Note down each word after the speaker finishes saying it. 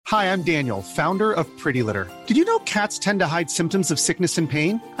Hi, I'm Daniel, founder of Pretty Litter. Did you know cats tend to hide symptoms of sickness and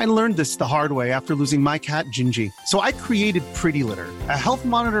pain? I learned this the hard way after losing my cat, Gingy. So I created Pretty Litter, a health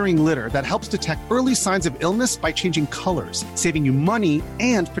monitoring litter that helps detect early signs of illness by changing colors, saving you money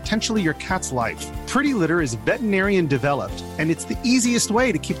and potentially your cat's life. Pretty Litter is veterinarian developed, and it's the easiest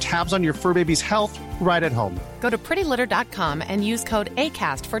way to keep tabs on your fur baby's health right at home. Go to prettylitter.com and use code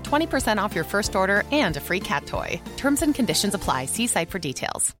ACAST for 20% off your first order and a free cat toy. Terms and conditions apply. See site for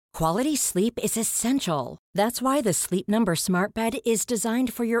details. Quality sleep is essential. That's why the Sleep Number Smart Bed is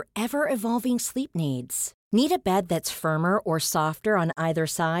designed for your ever-evolving sleep needs. Need a bed that's firmer or softer on either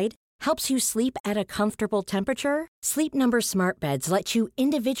side? Helps you sleep at a comfortable temperature? Sleep Number Smart Beds let you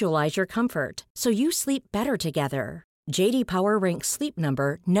individualize your comfort, so you sleep better together. J.D. Power ranks Sleep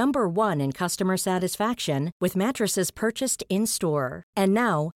Number number 1 in customer satisfaction with mattresses purchased in-store. And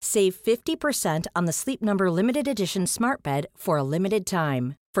now, save 50% on the Sleep Number Limited Edition Smart Bed for a limited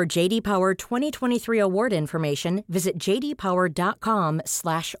time. For J.D. Power 2023 award information, visit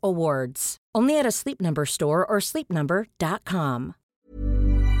jdpower.com/awards. Only at a Sleep Number store or sleepnumber.com.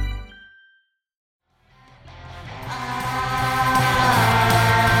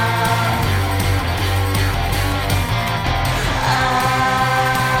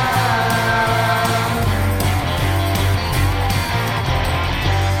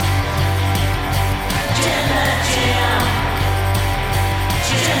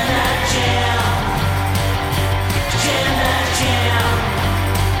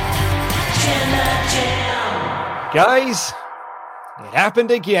 Guys, it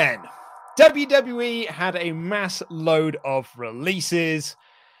happened again. WWE had a mass load of releases.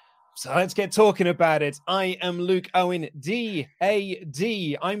 So let's get talking about it. I am Luke Owen,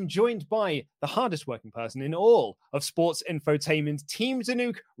 DAD. I'm joined by the hardest working person in all of sports infotainment, Team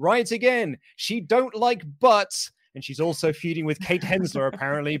Danuke, right again. She don't like butts. And she's also feuding with Kate Hensler,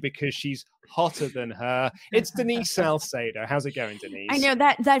 apparently, because she's hotter than her. It's Denise Salcedo. How's it going, Denise? I know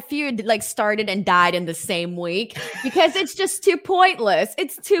that feud started and died in the same week because it's just too pointless.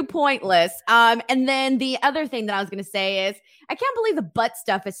 It's too pointless. And then the other thing that I was going to say is I can't believe the butt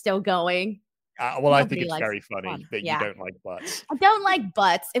stuff is still going. Well, I think it's very funny that you don't like butts. I don't like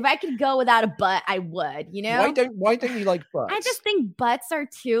butts. If I could go without a butt, I would, you know? Why don't you like butts? I just think butts are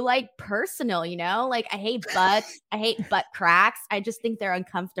too personal, you know? I hate butts. I hate butt cracks. I just think they're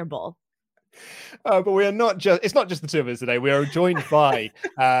uncomfortable. But we are it's not just the two of us today. We are joined by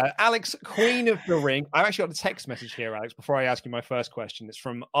Alex, Queen of the Ring. I actually got a text message here, Alex, before I ask you my first question. It's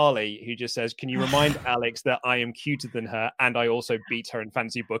from Ollie, who just says, can you remind Alex that I am cuter than her and I also beat her in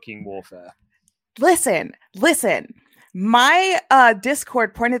fantasy booking warfare? Listen. My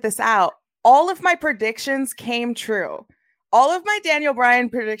Discord pointed this out. All of my predictions came true. All of my Daniel Bryan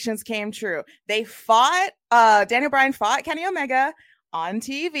predictions came true. They fought, Daniel Bryan fought Kenny Omega on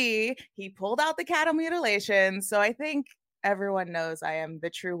TV. He pulled out the cattle mutilation. So I think everyone knows I am the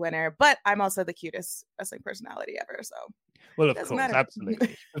true winner, but I'm also the cutest wrestling personality ever. So. Well, of course,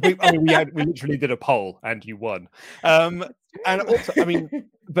 absolutely. we literally did a poll and you won. And also,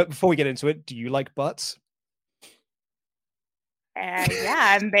 but before we get into it, do you like butts?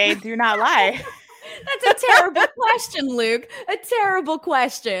 Yeah, and they do not lie. That's a terrible question, Luke. A terrible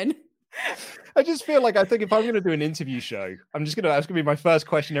question. I just feel like I think if I'm going to do an interview show, that's going to be my first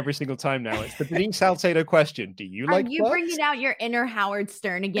question every single time now. It's the Denise Salcedo question. Do you like butts? Are you bringing out your inner Howard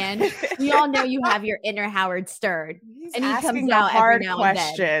Stern again? We all know you have your inner Howard Stern. And he comes out hard every now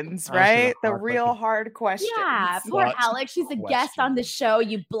questions, and then. Right? The real hard questions. Yeah, poor Alex. She's a guest on the show.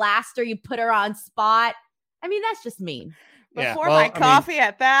 You blast her. You put her on spot. That's just mean. Before my coffee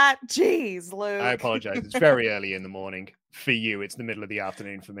at that. Jeez, Luke. I apologize. It's very early in the morning. For you, it's the middle of the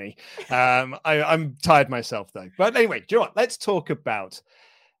afternoon for me. I'm tired myself, though. But anyway, do you know what? Let's talk about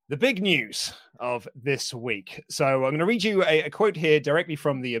the big news of this week. So I'm going to read you a quote here directly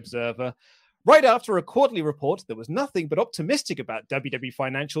from The Observer. Right after a quarterly report that was nothing but optimistic about WWE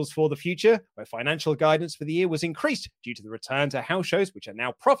financials for the future, where financial guidance for the year was increased due to the return to house shows, which are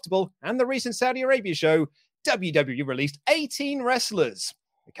now profitable, and the recent Saudi Arabia show, WWE released 18 wrestlers.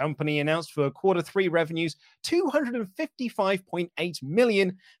 The company announced for Q3 revenues $255.8 million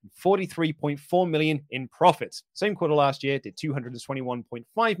and $43.4 million in profits. Same quarter last year did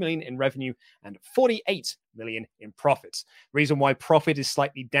 $221.5 million in revenue and $48 million in profits. Reason why profit is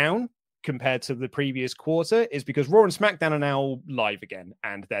slightly down compared to the previous quarter is because Raw and SmackDown are now live again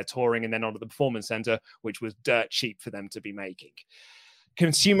and they're touring and then on at the Performance Center, which was dirt cheap for them to be making.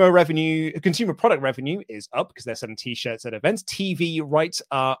 Consumer product revenue is up because they're selling t-shirts at events. TV rights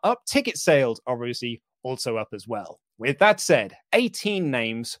are up. Ticket sales are obviously also up as well. With that said, 18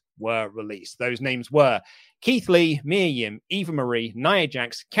 names were released. Those names were Keith Lee, Mia Yim, Eva Marie, Nia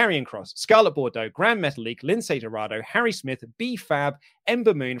Jax, Karrion Kross, Scarlett Bordeaux, Grand Metalik, Lindsay Dorado, Harry Smith, B-Fab,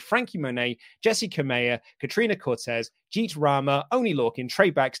 Ember Moon, Frankie Monet, Jessie Kamea, Katrina Cortez, Jeet Rama, Oni Lorcan,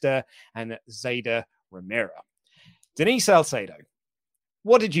 Trey Baxter, and Zayda Ramira. Denise Salcedo,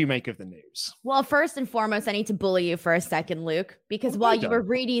 what did you make of the news? Well, first and foremost, I need to bully you for a second, Luke, because while you were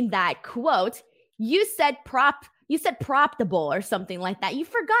reading that quote, you said proptable or something like that. You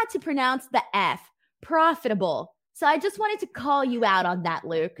forgot to pronounce the F, profitable. So I just wanted to call you out on that,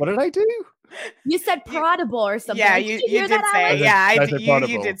 Luke. What did I do? You said prodigal or something. Yeah, you did say. Yeah,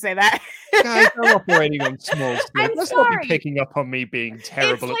 you did say that. Guys, I'm operating on small scale. I'm Let's sorry. not be picking up on me being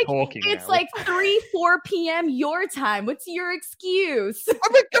terrible at talking. It's now. like 3-4 p.m. your time. What's your excuse?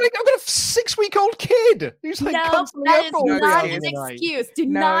 I've got a 6-week-old kid who's like No, constantly that is up all not day an tonight. excuse. Do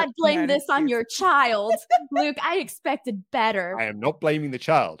No, not blame not an this on excuse. your child. Luke, I expected better. I am not blaming the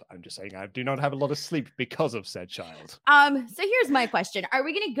child. I'm just saying I do not have a lot of sleep because of said child. So here's my question. Are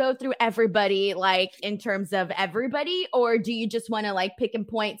we going to go through everybody, like in terms of everybody, or do you just want to like pick and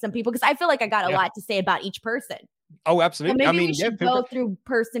point some people? Because I feel like I got a lot to say about each person. Oh, So absolutely. maybe we should go through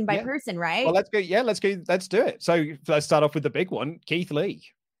person by Yeah. person, right? Well, let's go. Yeah, let's go. Let's do it. So let's start off with the big one, Keith Lee.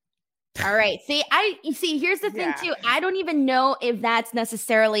 All right. See, here's the thing Yeah. too. I don't even know if that's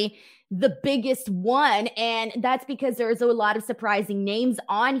necessarily the biggest one. And that's because there's a lot of surprising names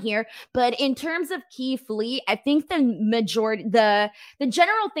on here. But in terms of Keith Lee, I think the majority, the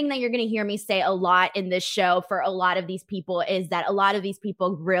general thing that you're going to hear me say a lot in this show for a lot of these people is that a lot of these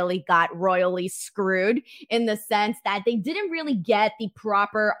people really got royally screwed in the sense that they didn't really get the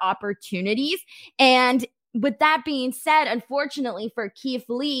proper opportunities. And with that being said, unfortunately for Keith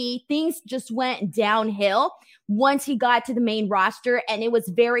Lee, things just went downhill once he got to the main roster. And it was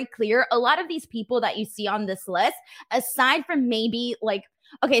very clear. A lot of these people that you see on this list, aside from maybe like,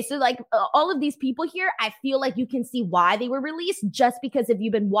 okay, so like all of these people here, I feel like you can see why they were released just because if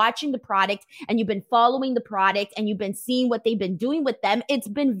you've been watching the product and you've been following the product and you've been seeing what they've been doing with them, it's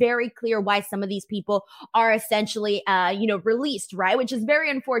been very clear why some of these people are essentially, released, right? Which is very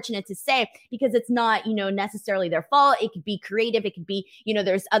unfortunate to say because it's not, necessarily their fault. It could be creative. It could be,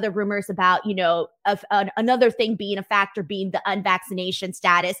 there's other rumors about, another thing being a factor being the unvaccination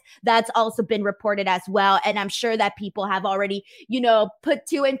status. That's also been reported as well. And I'm sure that people have already, put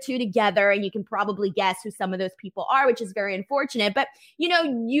 2 and 2 together, and you can probably guess who some of those people are, which is very unfortunate. But,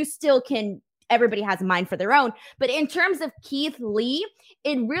 you still can, everybody has a mind for their own. But in terms of Keith Lee,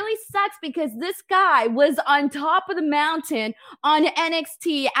 it really sucks because this guy was on top of the mountain on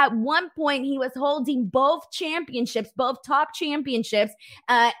NXT. At one point, he was holding both top championships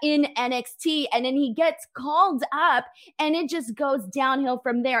in NXT. And then he gets called up and it just goes downhill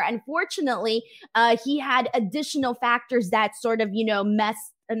from there. Unfortunately, he had additional factors that sort of,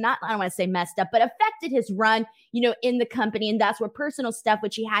 I don't want to say messed up, but affected his run, in the company. And that's where personal stuff,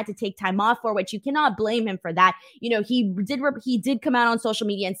 which he had to take time off for, which you cannot blame him for that. He did come out on social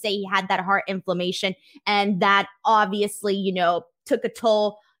media and say he had that heart inflammation. And that obviously,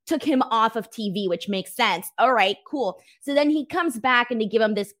 took him off of TV, which makes sense. All right, cool. So then he comes back and they give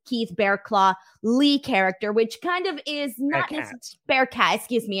him this Keith Bearclaw Lee character, which kind of is not Bearcat.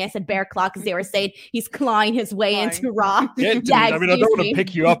 Excuse me. I said Bearclaw because they were saying he's clawing his way into Raw. Yeah, I don't want to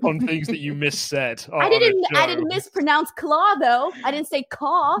pick you up on things that you missaid. I didn't mispronounce claw though. I didn't say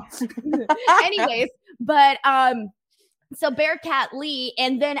caw. Anyways, but so Bearcat Lee,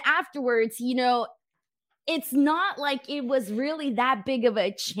 and then afterwards, it's not like it was really that big of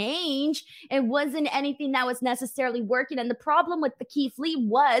a change. It wasn't anything that was necessarily working. And the problem with the Keith Lee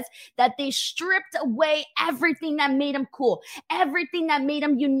was that they stripped away everything that made him cool, everything that made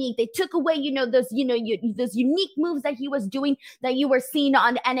him unique. They took away, those unique moves that he was doing that you were seeing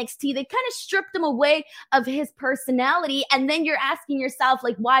on NXT. They kind of stripped him away of his personality. And then you're asking yourself,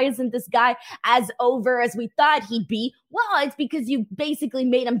 like, why isn't this guy as over as we thought he'd be? Well, it's because you basically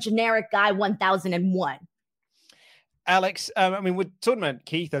made him generic guy 1001. Alex, we're talking about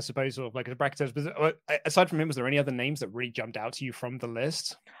Keith, I suppose, sort of like a bracket. But aside from him, was there any other names that really jumped out to you from the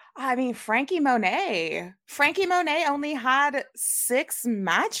list? Frankie Monet. Frankie Monet only had 6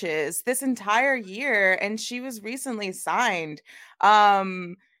 matches this entire year, and she was recently signed.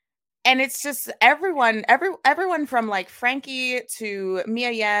 And it's just everyone from like Frankie to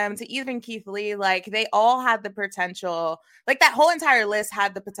Mia Yim to even Keith Lee, like they all had the potential, like that whole entire list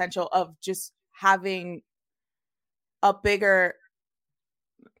had the potential of just having a bigger,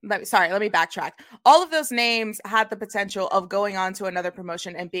 let me backtrack. All of those names had the potential of going on to another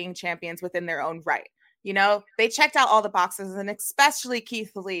promotion and being champions within their own right. You know, they checked out all the boxes, and especially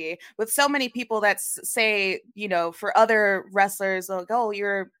Keith Lee, with so many people that say, you know, for other wrestlers, like, oh,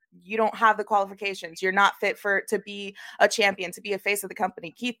 you don't have the qualifications. You're not fit to be a champion, to be a face of the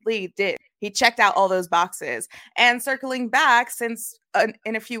company. Keith Lee did. He checked out all those boxes. And circling back, since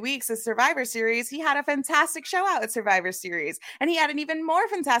in a few weeks, the Survivor Series, he had a fantastic show out at Survivor Series. And he had an even more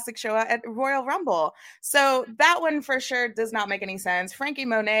fantastic show out at Royal Rumble. So that one for sure does not make any sense. Frankie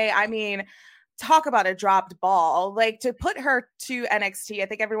Monet, I mean, talk about a dropped ball. Like, to put her to NXT, I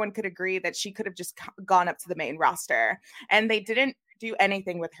think everyone could agree that she could have just gone up to the main roster. And they didn't do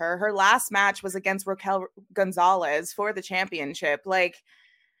anything with her. Her last match was against Raquel Gonzalez for the championship. Like,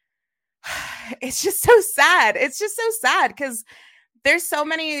 it's just so sad. It's just so sad because there's so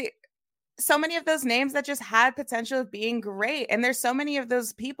many of those names that just had potential of being great. And there's so many of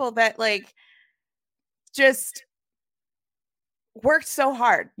those people that like just worked so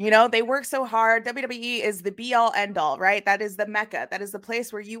hard, you know, they work so hard. WWE is the be all end all, right? That is the Mecca. That is the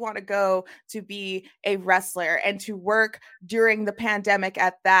place where you want to go to be a wrestler and to work during the pandemic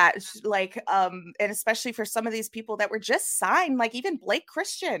at that. Like, and especially for some of these people that were just signed, like even Blake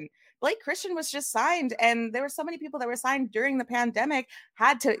Christian was just signed. And there were so many people that were signed during the pandemic,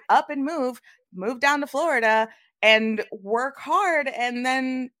 had to up and move down to Florida and work hard. And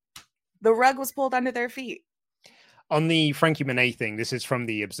then the rug was pulled under their feet. On the Frankie Monet thing, this is from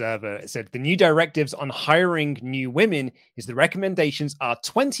The Observer. It said, the new directives on hiring new women is the recommendations are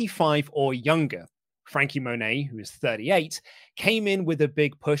 25 or younger. Frankie Monet, who is 38, came in with a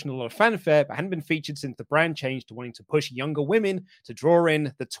big push and a lot of fanfare, but hadn't been featured since the brand changed to wanting to push younger women to draw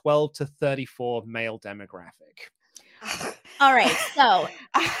in the 12 to 34 male demographic. All right, so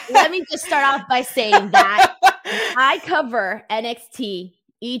let me just start off by saying that I cover NXT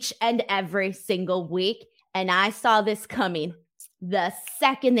each and every single week. And I saw this coming the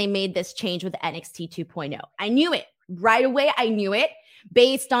second they made this change with NXT 2.0. I knew it right away. I knew it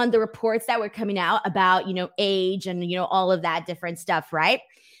based on the reports that were coming out about, you know, age and, you know, all of that different stuff, right?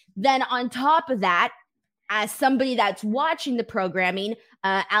 Then on top of that, as somebody that's watching the programming,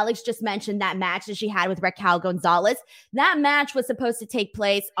 Alex just mentioned that match that she had with Raquel Gonzalez. That match was supposed to take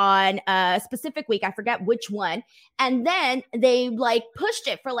place on a specific week. I forget which one. And then they like pushed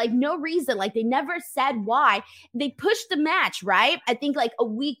it for like no reason. Like they never said why. They pushed the match, right? I think like a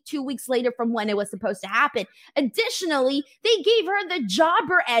week, 2 weeks later from when it was supposed to happen. Additionally, they gave her the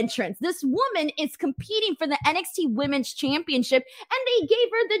jobber entrance. This woman is competing for the NXT Women's Championship and they gave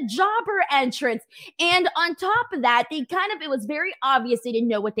her the jobber entrance. And on top of that, it was very obvious they didn't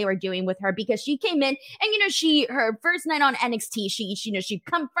know what they were doing with her because she came in and, you know, her first night on NXT, she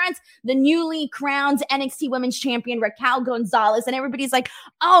confronts the newly crowned NXT Women's Champion, Raquel Gonzalez, and everybody's like,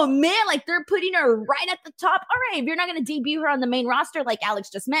 oh man, like they're putting her right at the top. All right, if you're not going to debut her on the main roster, like Alex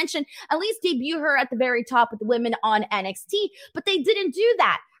just mentioned, at least debut her at the very top with the women on NXT, but they didn't do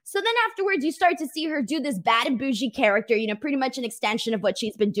that. So then afterwards, you start to see her do this bad and bougie character, you know, pretty much an extension of what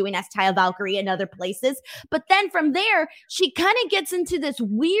she's been doing as Taya Valkyrie and other places. But then from there, she kind of gets into this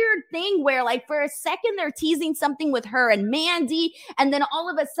weird thing where like for a second, they're teasing something with her and Mandy. And then all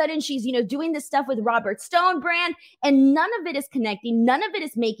of a sudden she's, you know, doing this stuff with Robert Stone brand and none of it is connecting. None of it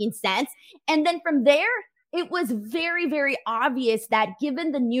is making sense. And then from there, it was very, very obvious that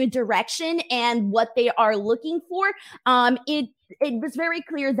given the new direction and what they are looking for, it was very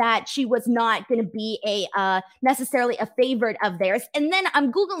clear that she was not going to be necessarily a favorite of theirs. And then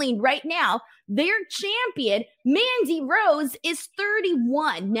I'm Googling right now, their champion, Mandy Rose, is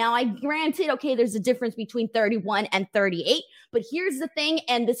 31. Now, I granted, okay, there's a difference between 31 and 38, but here's the thing,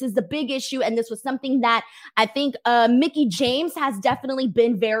 and this is the big issue, and this was something that I think Mickie James has definitely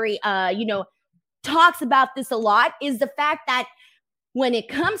been very, talks about this a lot, is the fact that when it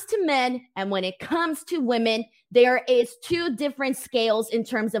comes to men and when it comes to women, there is two different scales in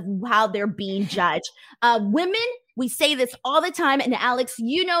terms of how they're being judged. Women, we say this all the time, and Alex,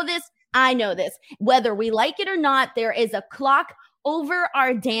 you know this, I know this. Whether we like it or not, there is a clock over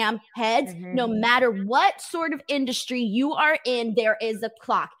our damn heads. Mm-hmm. No matter what sort of industry you are in, there is a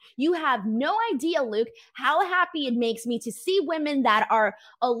clock. You have no idea, Luke, how happy it makes me to see women that are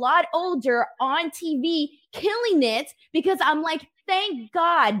a lot older on TV killing it, because I'm like, thank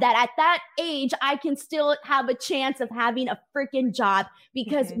God that at that age, I can still have a chance of having a freaking job,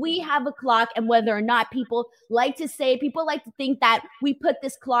 because we have a clock. And whether or not people like to think that we put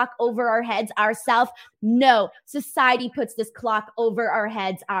this clock over our heads ourselves. No, society puts this clock over our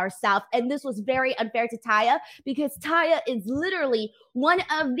heads ourselves. And this was very unfair to Taya, because Taya is literally one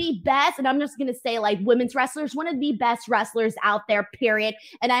of the best, and I'm just going to say like women's wrestlers, one of the best wrestlers out there, period.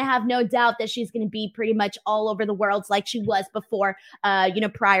 And I have no doubt that she's going to be pretty much all over the world like she was before,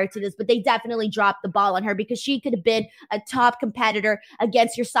 prior to this. But they definitely dropped the ball on her because she could have been a top competitor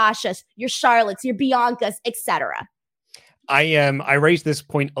against your Sashas, your Charlottes, your Biancas, etc. I raise this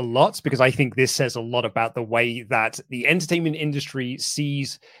point a lot because I think this says a lot about the way that the entertainment industry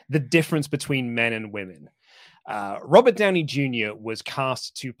sees the difference between men and women. Robert Downey Jr. was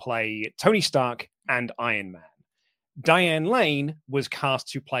cast to play Tony Stark and Iron Man. Diane Lane was cast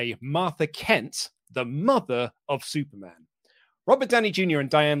to play Martha Kent, the mother of Superman. Robert Downey Jr. and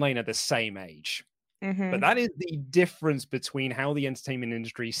Diane Lane are the same age. Mm-hmm. But that is the difference between how the entertainment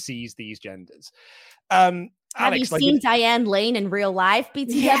industry sees these genders. Have you seen Diane Lane in real life, BTW?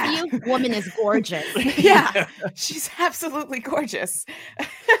 Yeah. Woman is gorgeous. Yeah, she's absolutely gorgeous.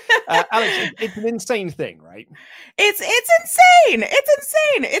 Alex, it's an insane thing, right? It's insane. It's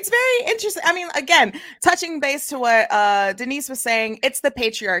insane. It's very interesting. I mean, again, touching base to what Denise was saying, it's the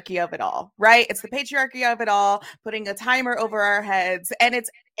patriarchy of it all, right? It's the patriarchy of it all, putting a timer over our heads. And it's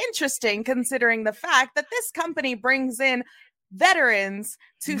interesting considering the fact that this company brings in veterans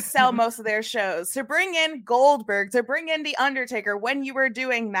to sell most of their shows, to bring in Goldberg, to bring in The Undertaker when you were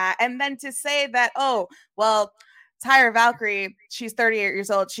doing that. And then to say that, oh, well, Taya Valkyrie, she's 38 years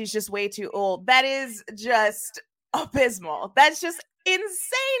old. She's just way too old. That is just abysmal. That's just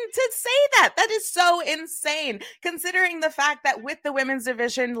insane to say that. That is so insane, considering the fact that with the women's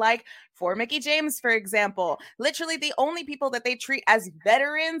division, like for Mickie James, for example, literally the only people that they treat as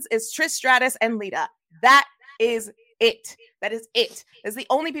veterans is Trish Stratus and Lita. That is it. That is it. It's the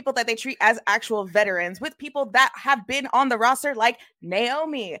only people that they treat as actual veterans, with people that have been on the roster like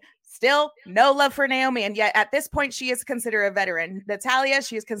Naomi. Still no love for Naomi. And yet at this point, she is considered a veteran. Natalya,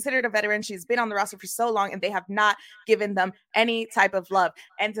 she is considered a veteran. She's been on the roster for so long and they have not given them any type of love.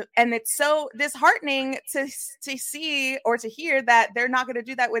 And it's so disheartening to see or to hear that they're not going to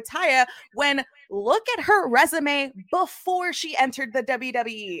do that with Taya when look at her resume before she entered the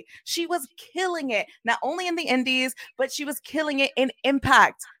WWE. She was killing it, not only in the indies, but she was killing it in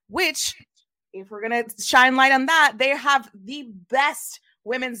Impact, which if we're going to shine light on that, they have the best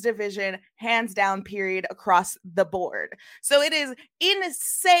women's division, hands down, period, across the board. So it is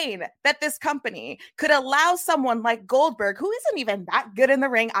insane that this company could allow someone like Goldberg, who isn't even that good in the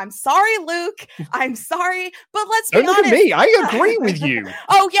ring. I'm sorry, Luke. I'm sorry, but let's be honest. Don't look at me. I agree with you.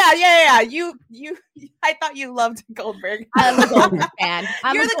 Oh yeah. You. I thought you loved Goldberg. I'm a Goldberg fan.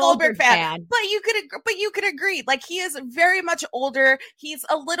 You're the Goldberg fan. But you could agree. Like, he is very much older. He's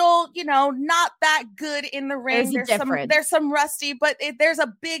a little, not that good in the ring. There's some rusty, but there's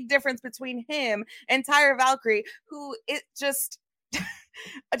a big difference between him and Taya Valkyrie, who it just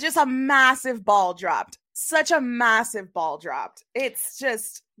a massive ball dropped. Such a massive ball dropped. It's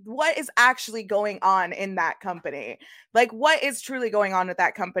just, what is actually going on in that company? Like, what is truly going on with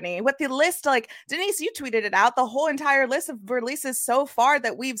that company? With the list, like, Denise, you tweeted it out, the whole entire list of releases so far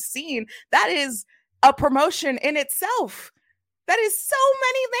that we've seen, that is a promotion in itself. That is so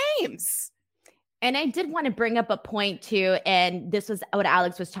many names. And I did want to bring up a point too, and this was what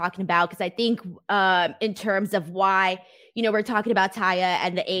Alex was talking about, because I think in terms of why, we're talking about Taya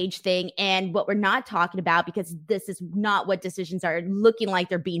and the age thing, and what we're not talking about, because this is not what decisions are looking like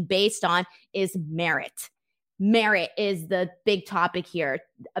they're being based on, is merit. Merit is the big topic here.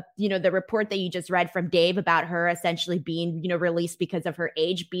 The report that you just read from Dave about her essentially being, released because of her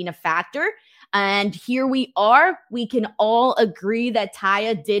age being a factor. And here we are. We can all agree that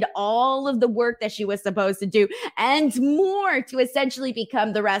Taya did all of the work that she was supposed to do and more to essentially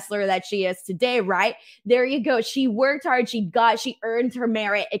become the wrestler that she is today, right? There you go. She worked hard. She earned her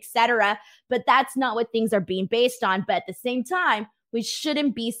merit, etc. But that's not what things are being based on. But at the same time, we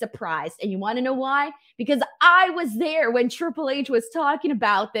shouldn't be surprised. And you want to know why? Because I was there when Triple H was talking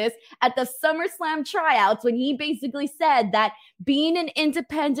about this at the SummerSlam tryouts, when he basically said that being an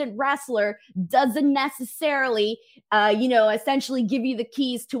independent wrestler doesn't necessarily, essentially give you the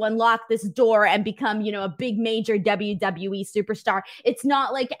keys to unlock this door and become, a big major WWE superstar. It's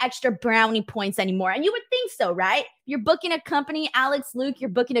not like extra brownie points anymore. And you would think so, right? You're booking a company, Alex, Luke, you're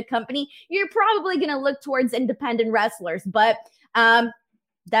booking a company, you're probably going to look towards independent wrestlers, but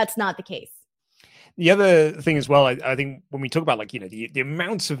that's not the case. The other thing as well, I think when we talk about the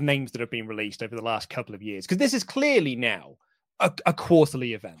amounts of names that have been released over the last couple of years, because this is clearly now a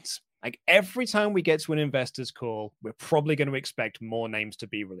quarterly event. Like, every time we get to an investors call, we're probably going to expect more names to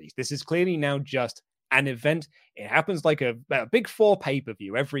be released. This is clearly now just an event. It happens like a big 4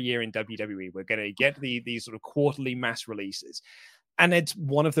 pay-per-view every year in WWE. We're going to get these sort of quarterly mass releases. And it's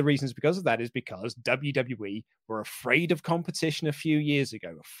one of the reasons because of that is because WWE were afraid of competition a few years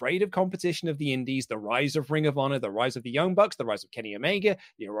ago, afraid of competition of the indies, the rise of Ring of Honor, the rise of the Young Bucks, the rise of Kenny Omega,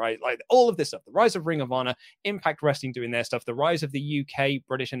 like all of this stuff, the rise of Ring of Honor, Impact Wrestling doing their stuff, the rise of the UK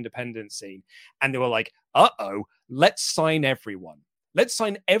British independent scene. And they were like, let's sign everyone. Let's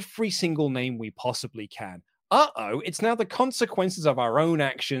sign every single name we possibly can. It's now the consequences of our own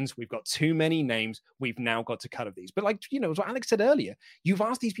actions. We've got too many names. We've now got to cut of these. But like, as what Alex said earlier, you've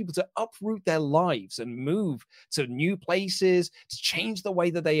asked these people to uproot their lives and move to new places, to change the way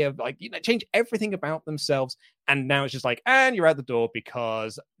that they have, change everything about themselves. And now it's just like, and you're out the door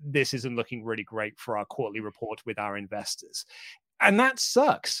because this isn't looking really great for our quarterly report with our investors. And that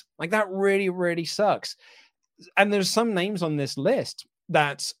sucks. Like, that really, really sucks. And there's some names on this list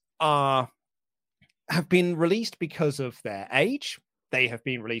that have been released because of their age. They have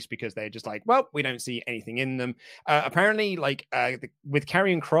been released because they're just like, well, we don't see anything in them. Apparently, with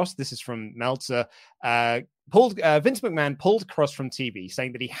Karrion Kross, this is from Meltzer, Vince McMahon pulled Kross from TV,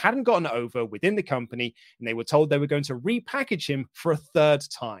 saying that he hadn't gotten over within the company, and they were told they were going to repackage him for a third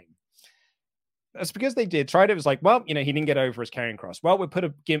time. That's because they did try it. It was like, well, he didn't get over as Karrion Kross. Well, we put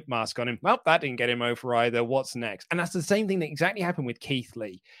a gimp mask on him. Well, that didn't get him over either. What's next? And that's the same thing that exactly happened with Keith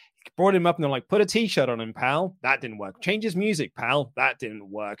Lee. Brought him up and they're like, put a t-shirt on him, pal. That didn't work. Change his music, pal. That didn't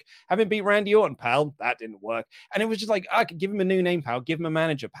work. Have him beat Randy Orton, pal. That didn't work. And it was just like, I could give him a new name, pal. Give him a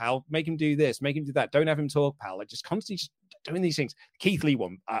manager, pal. Make him do this. Make him do that. Don't have him talk, pal. Like, just constantly just doing these things. Keith Lee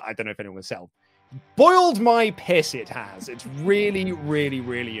one, I don't know if anyone will sell. Boiled my piss, it has. It's really, really,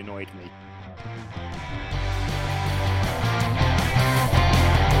 really annoyed me.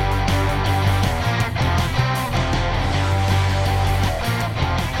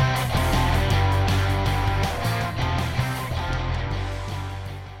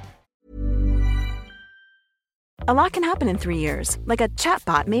 A lot can happen in 3 years, like a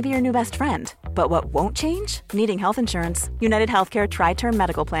chatbot may be your new best friend. But what won't change? Needing health insurance. United Healthcare Tri-Term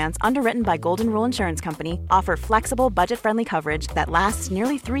Medical Plans, underwritten by Golden Rule Insurance Company, offer flexible, budget-friendly coverage that lasts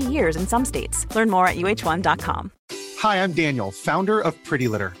nearly 3 years in some states. Learn more at uh1.com. Hi, I'm Daniel, founder of Pretty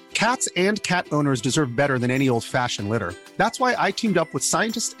Litter. Cats and cat owners deserve better than any old-fashioned litter. That's why I teamed up with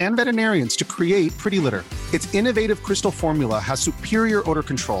scientists and veterinarians to create Pretty Litter. Its innovative crystal formula has superior odor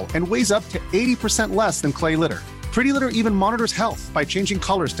control and weighs up to 80% less than clay litter. Pretty Litter even monitors health by changing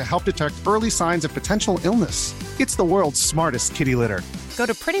colors to help detect early signs of potential illness. It's the world's smartest kitty litter. Go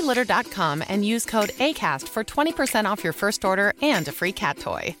to prettylitter.com and use code ACAST for 20% off your first order and a free cat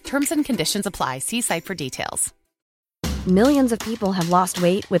toy. Terms and conditions apply. See site for details. Millions of people have lost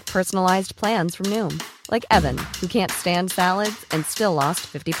weight with personalized plans from Noom. Like Evan, who can't stand salads and still lost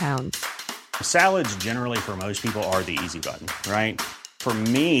 50 pounds. Salads generally for most people are the easy button, right? For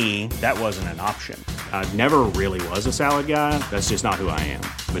me, that wasn't an option. I never really was a salad guy. That's just not who I am.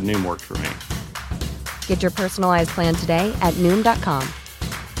 But Noom worked for me. Get your personalized plan today at Noom.com.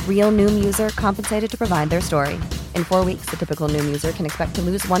 Real Noom user compensated to provide their story. In 4 weeks, the typical Noom user can expect to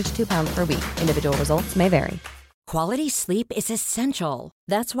lose 1 to 2 pounds per week. Individual results may vary. Quality sleep is essential.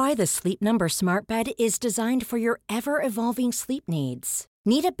 That's why the Sleep Number Smart Bed is designed for your ever-evolving sleep needs.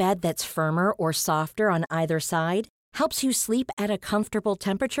 Need a bed that's firmer or softer on either side? Helps you sleep at a comfortable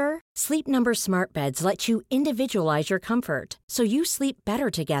temperature? Sleep Number Smart Beds let you individualize your comfort so you sleep better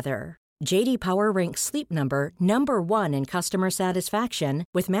together. J.D. Power ranks Sleep Number number 1 in customer satisfaction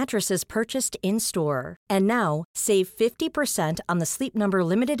with mattresses purchased in-store. And now, save 50% on the Sleep Number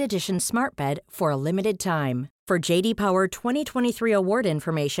Limited Edition Smart Bed for a limited time. For J.D. Power 2023 award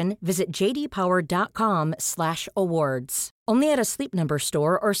information, visit jdpower.com/awards. Only at a Sleep Number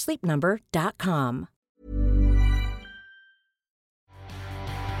store or sleepnumber.com.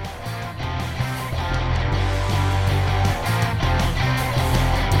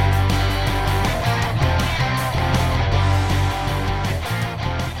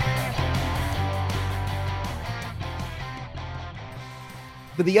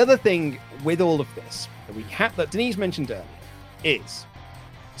 But the other thing with all of this that Denise mentioned earlier is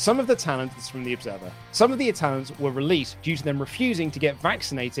some of the talent that's from The Observer, some of the talents were released due to them refusing to get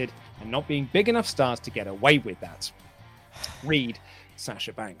vaccinated and not being big enough stars to get away with that. Read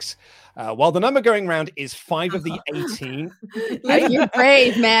Sasha Banks. While the number going round is 5 of the 18. You're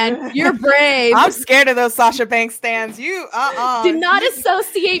brave, man. You're brave. I'm scared of those Sasha Banks stands. You do not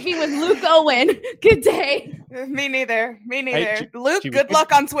associate me with Luke Owen. Good day. Me neither. Hey, Luke, good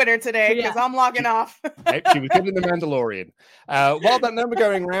luck on Twitter today because I'm logging off. She was good in The Mandalorian. While that number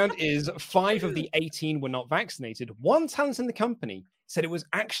going around is 5 of the 18 were not vaccinated, one talent in the company said it was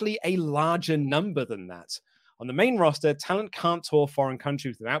actually a larger number than that. On the main roster, talent can't tour foreign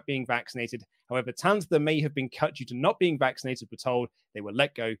countries without being vaccinated. However, talents that may have been cut due to not being vaccinated were told they were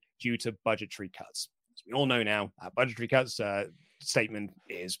let go due to budgetary cuts. As we all know now, our budgetary cuts statement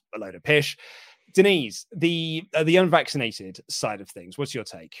is a load of pish. Denise, the unvaccinated side of things, what's your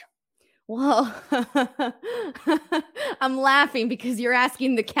take? Well, I'm laughing because you're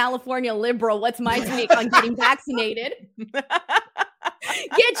asking the California liberal, what's my take on getting vaccinated?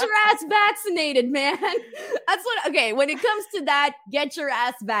 Get your ass vaccinated, man. That's what, okay, when it comes to that, get your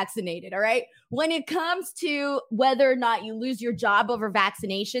ass vaccinated, all right? When it comes to whether or not you lose your job over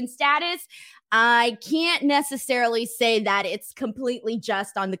vaccination status, I can't necessarily say that it's completely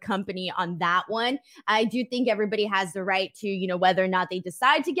just on the company on that one. I do think everybody has the right to, whether or not they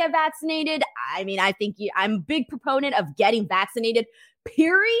decide to get vaccinated. I mean, I think I'm a big proponent of getting vaccinated,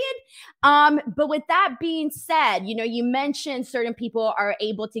 period. But with that being said, you mentioned certain people are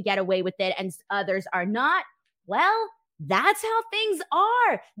able to get away with it and others are not. Well, that's how things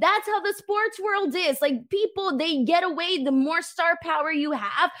are. That's how the sports world is. Like, people, they get away. The more star power you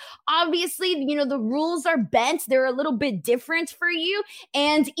have, obviously, the rules are bent. They're a little bit different for you.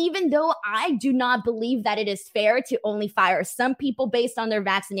 And even though I do not believe that it is fair to only fire some people based on their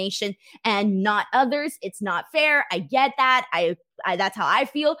vaccination and not others, it's not fair. I get that. That's how I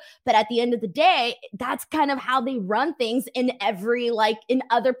feel. But at the end of the day, that's kind of how they run things in in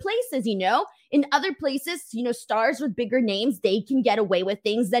other places, In other places, stars with bigger names, they can get away with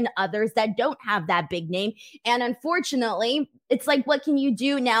things than others that don't have that big name. And unfortunately, it's like, what can you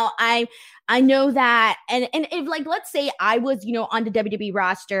do now? I know that, and if, like, let's say I was, on the WWE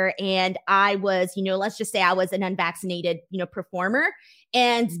roster and I was, let's just say I was an unvaccinated, performer.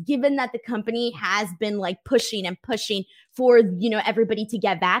 And given that the company has been pushing for, everybody to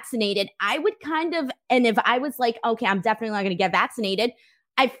get vaccinated, I would and if I was like, okay, I'm definitely not going to get vaccinated,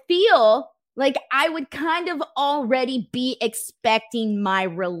 I feel like I would kind of already be expecting my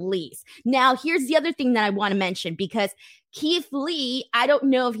release. Now, here's the other thing that I want to mention, because Keith Lee, I don't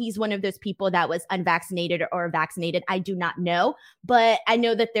know if he's one of those people that was unvaccinated or vaccinated. I do not know, but I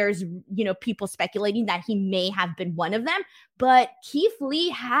know that there's, people speculating that he may have been one of them. But Keith Lee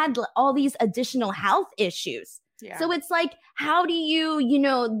had all these additional health issues. Yeah. So it's like, how do you,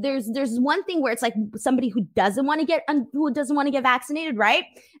 there's one thing where it's like somebody who doesn't want to get vaccinated, right?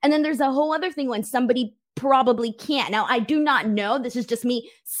 And then there's a whole other thing when somebody probably can't. Now, I do not know. This is just me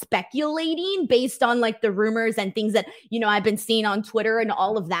speculating based on the rumors and things that, I've been seeing on Twitter and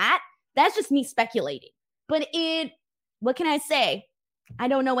all of that. That's just me speculating. But what can I say? I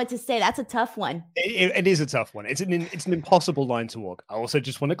don't know what to say. That's a tough one. It is a tough one. It's an impossible line to walk. I also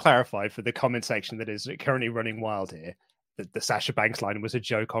just want to clarify for the comment section that is currently running wild here that the Sasha Banks line was a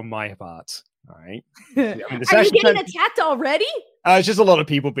joke on my part. All right. Are you getting attacked already? It's just a lot of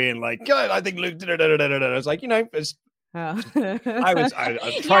people being like, "God, I think Luke." I was like, it's. Oh. I'm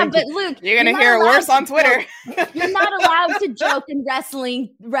trying but Luke, you're gonna hear it worse on Twitter. You're not allowed to joke in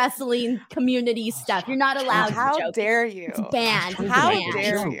wrestling community stuff. You're not allowed to joke. How dare you? It's banned. How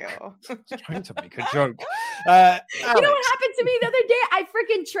dare you? Trying to make a joke. You know what happened to me the other day? I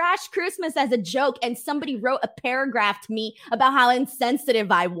freaking trashed Christmas as a joke, and somebody wrote a paragraph to me about how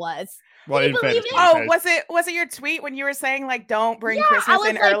insensitive I was. Well, Can you believe it? Oh, was it your tweet when you were saying don't bring Christmas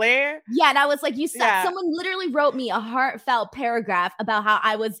in earlier? Yeah, and I was like, you said someone literally wrote me a heartfelt paragraph about how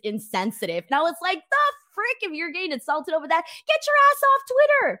I was insensitive. And I was like, the frick, if you're getting insulted over that, get your ass off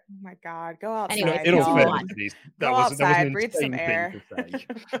Twitter. Oh my God, go outside. Anyway, it'll go fit. on. Go outside, breathe some air.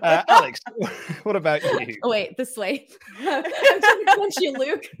 Alex, what about you? Oh, wait, this way. I'm trying to punch you,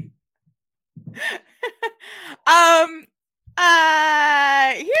 Luke.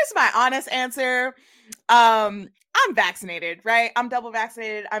 Here's my honest answer. I'm vaccinated, right? I'm double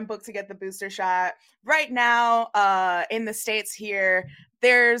vaccinated. I'm booked to get the booster shot. Right now, in the States here,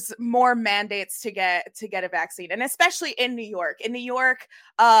 there's more mandates to get a vaccine, and especially in New York. In New York,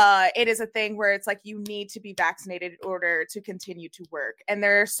 it is a thing where it's like you need to be vaccinated in order to continue to work. And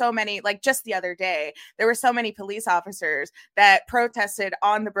there are so many, just the other day, there were so many police officers that protested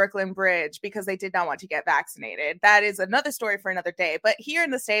on the Brooklyn Bridge because they did not want to get vaccinated. That is another story for another day. But here in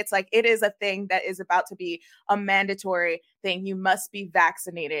the States, it is a thing that is about to be a mandatory thing. You must be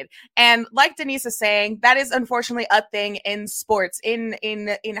vaccinated. And like Denise is saying, that is unfortunately a thing in sports, in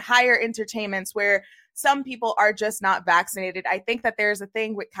higher entertainments where some people are just not vaccinated. I think that there's a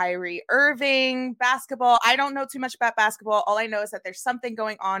thing with Kyrie Irving, basketball. I don't know too much about basketball. All I know is that there's something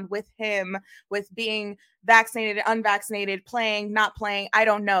going on with him, with being vaccinated, unvaccinated, playing, not playing. I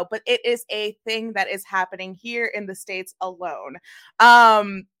don't know, but it is a thing that is happening here in the States alone.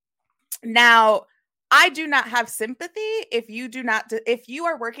 Now, I do not have sympathy if you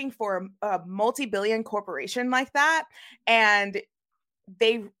are working for a multi-billion corporation like that and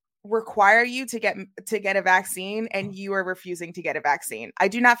they require you to get a vaccine and you are refusing to get a vaccine. I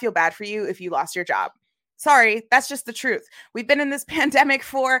do not feel bad for you if you lost your job. Sorry, that's just the truth. We've been in this pandemic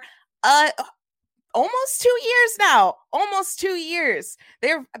for almost 2 years now. Almost 2 years.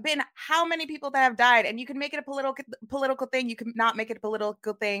 There have been how many people that have died, and you can make it a political thing. You can not make it a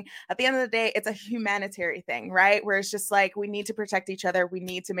political thing. At the end of the day, it's a humanitarian thing, right? Where it's just like, we need to protect each other. We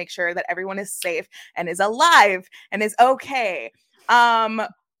need to make sure that everyone is safe and is alive and is okay.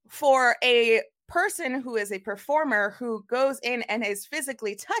 For a person who is a performer who goes in and is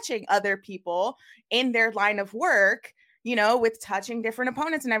physically touching other people in their line of work, you know, with touching different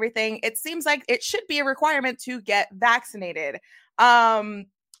opponents and everything, it seems like it should be a requirement to get vaccinated. I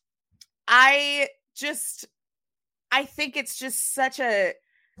think it's just such a,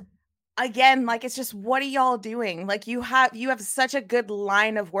 again, like, it's just, what are y'all doing? Like, you have such a good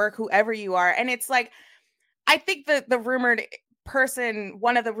line of work, whoever you are. And it's like, I think the rumored person,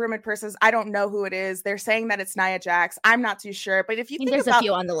 one of the rumored persons, I don't know who it is. They're saying that it's Nia Jax. I'm not too sure. But if you think there's a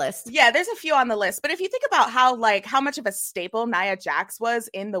few on the list. Yeah, there's a few on the list. But if you think about how much of a staple Nia Jax was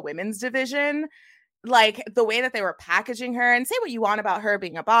in the women's division, like the way that they were packaging her, and say what you want about her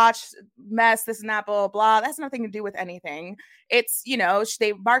being a botch mess, this and that, blah, blah, that's nothing to do with anything. It's, you know,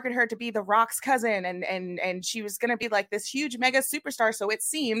 they market her to be The Rock's cousin, and she was going to be like this huge mega superstar. So it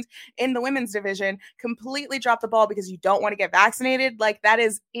seemed in the women's division, completely dropped the ball because you don't want to get vaccinated. Like, that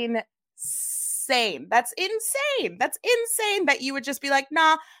is insane. That's insane. That's insane that you would just be like,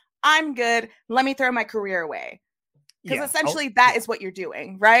 nah, I'm good. Let me throw my career away. Because essentially that is what you're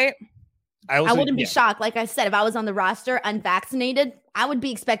doing, right? I wouldn't be shocked. Like I said, if I was on the roster unvaccinated, I would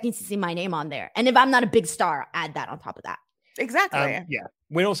be expecting to see my name on there. And if I'm not a big star, add that on top of that. Exactly. Yeah.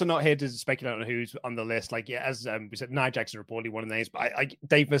 We're also not here to speculate on who's on the list. Like, yeah, as we said, Nia Jax is reportedly one of the names, but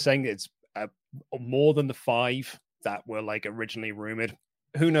Dave was saying it's more than the 5 that were like originally rumored.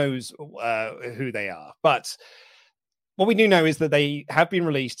 Who knows who they are? But what we do know is that they have been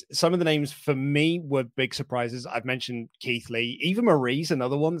released. Some of the names for me were big surprises. I've mentioned Keith Lee. Eva Marie's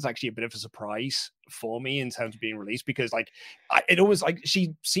another one that's actually a bit of a surprise for me in terms of being released, because it always, like,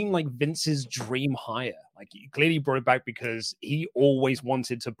 she seemed like Vince's dream hire. Like, he clearly brought it back because he always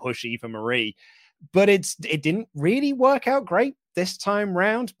wanted to push Eva Marie, but it didn't really work out great this time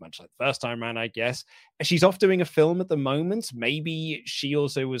round, much like the first time round, I guess. She's off doing a film at the moment. Maybe she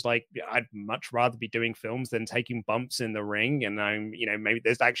also was like, I'd much rather be doing films than taking bumps in the ring. And I'm, you know, maybe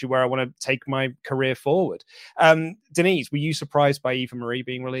that's actually where I want to take my career forward. Denise, were you surprised by Eva Marie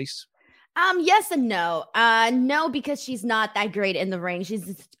being released? Yes and no. No, because she's not that great in the ring. She's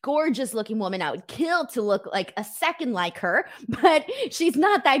this gorgeous looking woman. I would kill to look like a second like her, but she's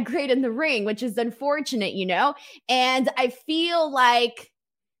not that great in the ring, which is unfortunate, you know? And I feel like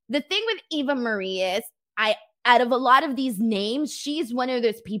the thing with Eva Marie is, out of a lot of these names, she's one of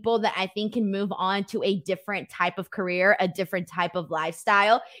those people that I think can move on to a different type of career, a different type of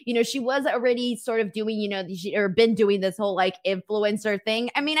lifestyle. You know, she was already sort of doing, you know, or been doing this whole like influencer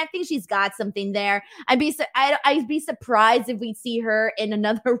thing. I mean, I think she's got something there. I'd be surprised if we see her in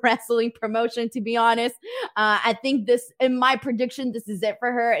another wrestling promotion, to be honest. I think in my prediction, this is it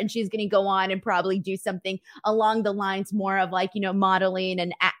for her. And she's going to go on and probably do something along the lines more of like, you know, modeling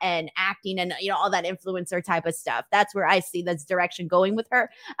and acting and, you know, all that influencer type of stuff. That's where I see this direction going with her.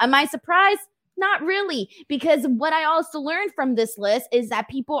 Am I surprised? Not really, because what I also learned from this list is that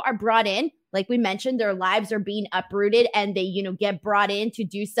people are brought in, like we mentioned, their lives are being uprooted and they, you know, get brought in to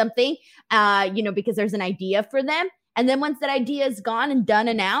do something, you know, because there's an idea for them. And then once that idea is gone and done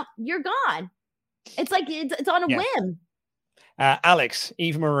and out, you're gone. It's like, it's on a whim. Alex,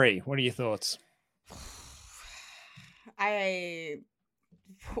 Eva Marie, what are your thoughts?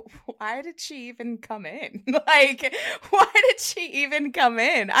 Why did she even come in? Like, why did she even come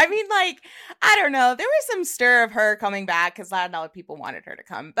in? I mean, like, I don't know. There was some stir of her coming back because a lot of people wanted her to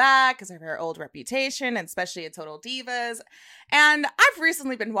come back because of her old reputation, and especially at Total Divas. And I've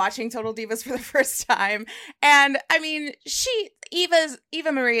recently been watching Total Divas for the first time. And I mean,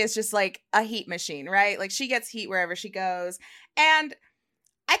 Eva Marie is just like a heat machine, right? Like, she gets heat wherever she goes. And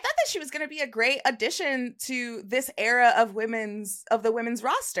I thought that she was going to be a great addition to this era of the women's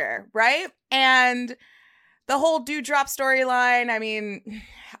roster, right? And the whole Doudrop storyline, I mean,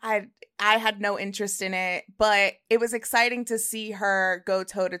 I had no interest in it, but it was exciting to see her go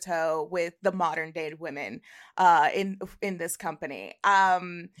toe to toe with the modern day women in this company.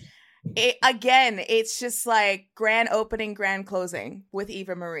 It's just like grand opening, grand closing with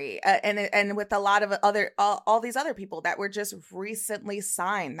Eva Marie, and with a lot of all these other people that were just recently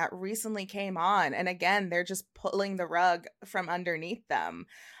signed, that recently came on, and again, they're just pulling the rug from underneath them.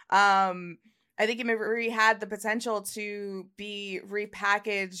 I think Eva Marie had the potential to be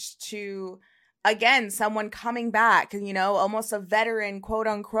repackaged to, again, someone coming back, you know, almost a veteran, quote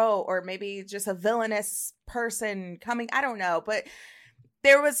unquote, or maybe just a villainous person coming. I don't know. But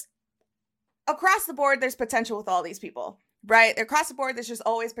there was, across the board, there's potential with all these people. Right. Across the board, there's just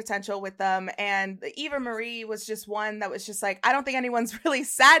always potential with them. And Eva Marie was just one that was just like, I don't think anyone's really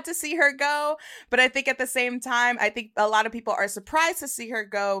sad to see her go. But I think at the same time, I think a lot of people are surprised to see her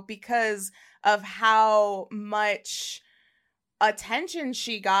go because of how much attention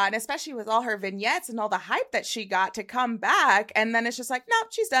she got, and especially with all her vignettes and all the hype that she got to come back. And then it's just like, no,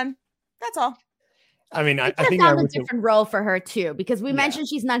 she's done. That's all. I mean, I think found a different role for her too, because we mentioned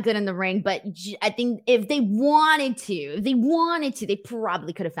she's not good in the ring, but I think if they wanted to, they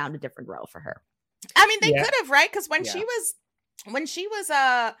probably could have found a different role for her. I mean, they could have, right? Because when she was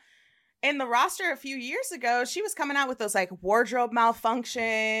in the roster a few years ago, she was coming out with those like wardrobe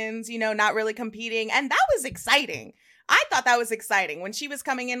malfunctions, you know, not really competing, and that was exciting. I thought that was exciting when she was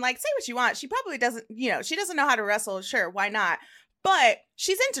coming in. Like, say what you want, she probably doesn't, you know, she doesn't know how to wrestle. Sure, why not? But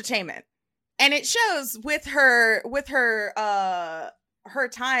she's entertainment. And it shows with her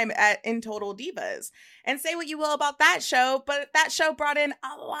time in Total Divas. And say what you will about that show, but that show brought in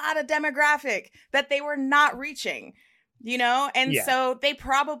a lot of demographic that they were not reaching, you know? And so they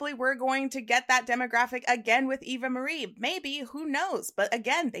probably were going to get that demographic again with Eva Marie. Maybe, who knows? But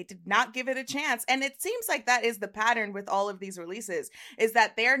again, they did not give it a chance. And it seems like that is the pattern with all of these releases, is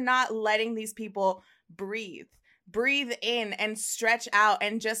that they're not letting these people breathe in and stretch out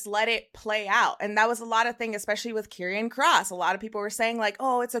and just let it play out. And that was a lot of thing, especially with Karrion Kross. A lot of people were saying like,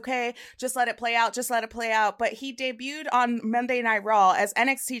 oh, it's okay, just let it play out, but he debuted on Monday Night Raw as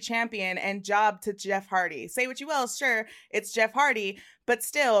NXT champion and jobbed to Jeff Hardy. Say what you will, sure, it's Jeff Hardy, but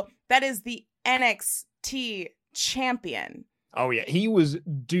still, that is the NXT champion. Oh yeah, he was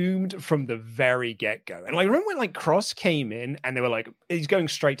doomed from the very get-go. And like, remember when like Cross came in and they were like, he's going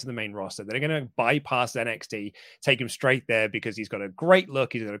straight to the main roster. They're going to bypass NXT, take him straight there because he's got a great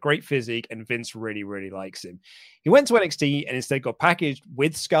look, he's got a great physique, and Vince really, really likes him. He went to NXT and instead got packaged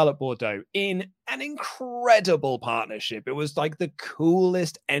with Scarlett Bordeaux in an incredible partnership. It was like the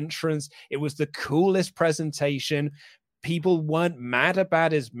coolest entrance. It was the coolest presentation. People weren't mad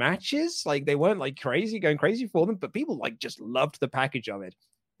about his matches. Like, they weren't like going crazy for them, but people like just loved the package of it.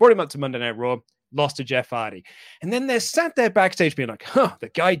 Brought him up to Monday Night Raw, lost to Jeff Hardy. And then they're sat there backstage being like,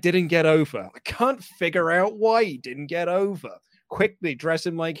 the guy didn't get over. I can't figure out why he didn't get over. Quickly dress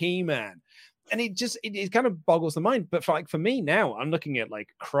him like He-Man. And it kind of boggles the mind. But for me now, I'm looking at like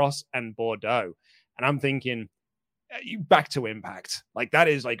Cross and Bordeaux, and I'm thinking, back to Impact. Like, that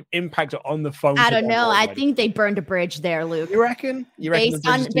is like Impact on the phone. I don't know. I think they burned a bridge there, Luke. You reckon? Based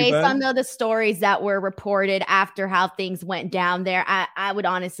on the stories that were reported after how things went down there, I would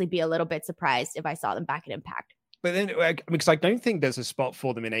honestly be a little bit surprised if I saw them back at Impact. But then, because I don't think there's a spot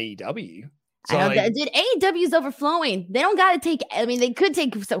for them in AEW. So AEW's overflowing. They don't got to take. I mean, they could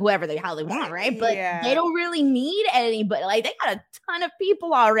take how they want, right? But they don't really need anybody. Like, they got a ton of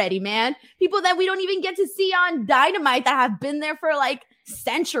people already, man. People that we don't even get to see on Dynamite that have been there for like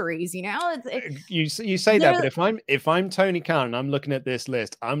centuries. You know, you say that, but if I'm Tony Khan and I'm looking at this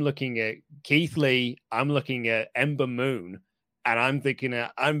list, I'm looking at Keith Lee, I'm looking at Ember Moon, and I'm thinking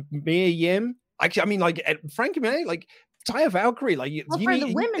I'm Mia Yim. Actually, I mean, like Frankie May, like Taya Valkyrie, like for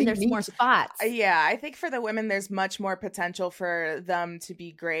the women, there's more spots. Yeah, I think for the women, there's much more potential for them to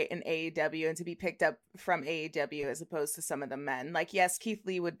be great in AEW and to be picked up from AEW as opposed to some of the men. Like, yes, Keith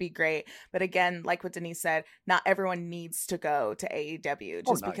Lee would be great, but again, like what Denise said, not everyone needs to go to AEW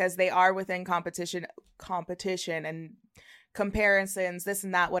just because they are within competition and comparisons, this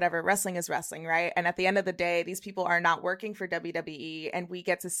and that, whatever. Wrestling is wrestling, right? And at the end of the day, these people are not working for WWE, and we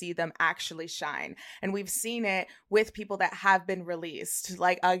get to see them actually shine. And we've seen it with people that have been released.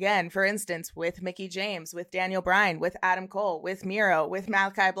 Like, again, for instance, with Mickie James, with Daniel Bryan, with Adam Cole, with Miro, with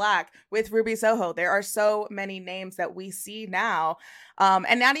Malachi Black, with Ruby Soho. There are so many names that we see now.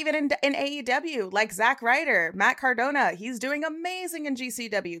 And not even in AEW, like Zack Ryder, Matt Cardona, he's doing amazing in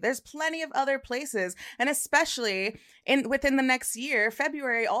GCW. There's plenty of other places, and especially within the next year,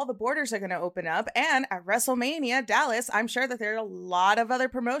 February, all the borders are going to open up. And at WrestleMania, Dallas, I'm sure that there are a lot of other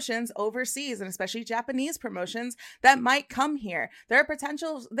promotions overseas, and especially Japanese promotions that might come here. There's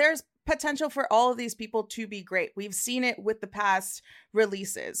potential for all of these people to be great. We've seen it with the past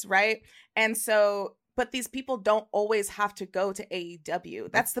releases, right? And so, but these people don't always have to go to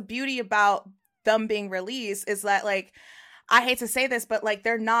AEW. That's the beauty about them being released, is that, like, I hate to say this, but like,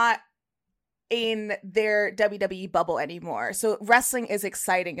 they're not in their WWE bubble anymore. So wrestling is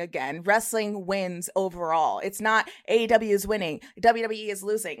exciting again. Wrestling wins overall. It's not AEW is winning, WWE is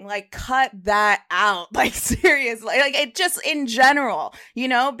losing. Like, cut that out. Like, seriously. Like, it just in general, you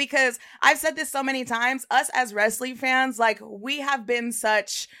know, because I've said this so many times, us as wrestling fans, like, we have been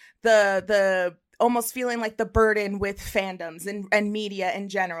such the almost feeling like the burden with fandoms and media in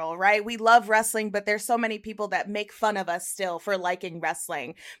general, right? We love wrestling, but there's so many people that make fun of us still for liking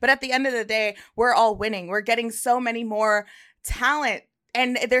wrestling. But at the end of the day, we're all winning. We're getting so many more talent.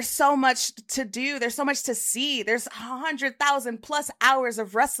 And there's so much to do. There's so much to see. There's 100,000 plus hours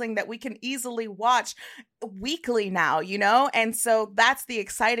of wrestling that we can easily watch weekly now, you know? And so that's the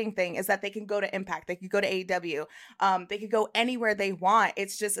exciting thing, is that they can go to Impact. They could go to AEW. They could go anywhere they want.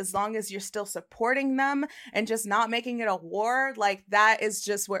 It's just, as long as you're still supporting them and just not making it a war, like, that is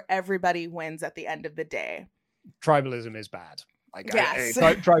just where everybody wins at the end of the day. Tribalism is bad. Like, yes.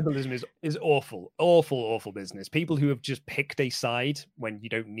 Tribalism is awful business. People who have just picked a side when you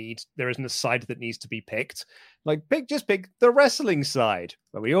don't need, there isn't a side that needs to be picked. Like, just pick the wrestling side,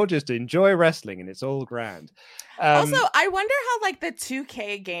 where we all just enjoy wrestling and it's all grand. Also, I wonder how, like, the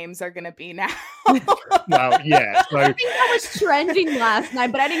 2K games are going to be now. Well, yeah. So, I think that was trending last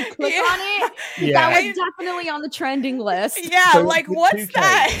night, but I didn't click on it. Yeah. That was definitely on the trending list. Yeah, So like, the what's 2K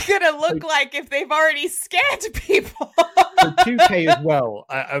that going to look like if they've already scanned people? So 2K as well.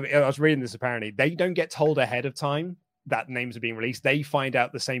 I was reading this. Apparently, they don't get told ahead of time that names are being released. They find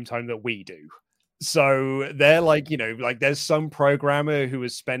out the same time that we do. So they're like, you know, like, there's some programmer who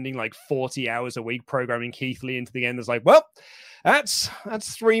is spending like 40 hours a week programming Keith Lee into the end. That's like, well, that's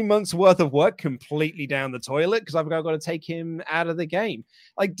 3 months worth of work completely down the toilet, because I've got to take him out of the game.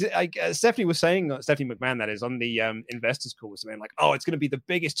 Like Stephanie was saying, Stephanie McMahon, that is, on the investors call, was saying like, oh, it's going to be the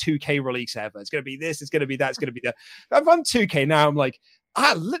biggest 2K release ever. It's going to be this. It's going to be that. It's going to be that. If I'm 2K now, I'm like,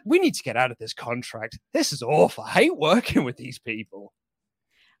 we need to get out of this contract. This is awful. I hate working with these people.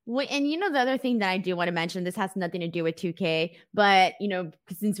 Well, and you know, the other thing that I do want to mention, this has nothing to do with 2K, but, you know,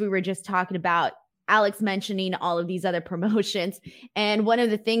 since we were just talking about Alex mentioning all of these other promotions, and one of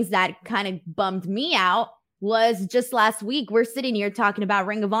the things that kind of bummed me out was just last week, we're sitting here talking about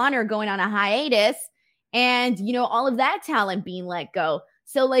Ring of Honor going on a hiatus, and, you know, all of that talent being let go.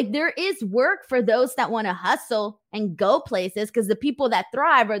 So, like, there is work for those that want to hustle and go places, because the people that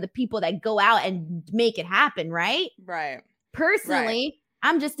thrive are the people that go out and make it happen, right? Right. Personally, Right.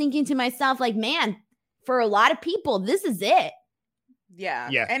 I'm just thinking to myself, like, man, for a lot of people, this is it. Yeah.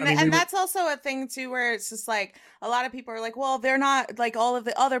 Yeah. And, I mean, and that's also a thing too, where it's just like, a lot of people are like, well, they're not, like, all of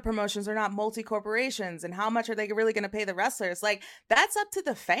the other promotions are not multi-corporations, and how much are they really going to pay the wrestlers? Like, that's up to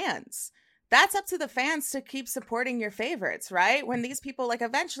the fans. That's up to the fans to keep supporting your favorites, right? When these people, like,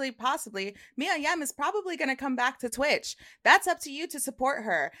 eventually, possibly, Mia Yim is probably going to come back to Twitch. That's up to you to support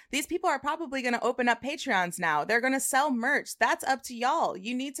her. These people are probably going to open up Patreons now. They're going to sell merch. That's up to y'all.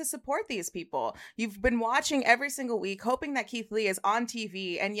 You need to support these people. You've been watching every single week, hoping that Keith Lee is on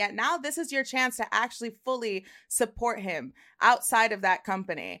TV, and yet now this is your chance to actually fully support him outside of that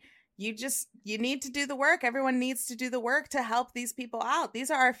company. You need to do the work. Everyone needs to do the work to help these people out.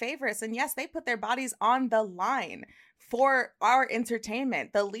 These are our favorites. And yes, they put their bodies on the line for our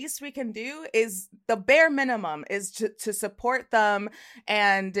entertainment. The least we can do is, the bare minimum is to support them.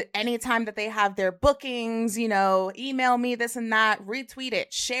 And anytime that they have their bookings, you know, email me this and that, retweet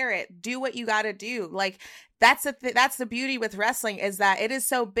it, share it, do what you got to do. Like, that's the beauty with wrestling, is that it is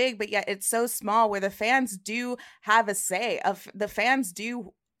so big, but yet it's so small, where the fans do have a say. The fans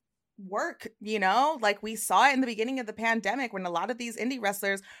do work, you know, like we saw it in the beginning of the pandemic, when a lot of these indie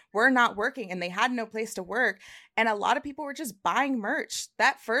wrestlers were not working and they had no place to work, and a lot of people were just buying merch.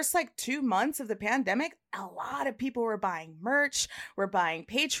 That first, like, 2 months of the pandemic, a lot of people were buying merch, were buying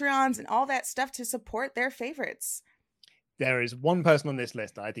Patreons and all that stuff to support their favorites. There is one person on this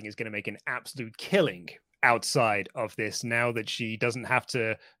list that I think is going to make an absolute killing outside of this, now that she doesn't have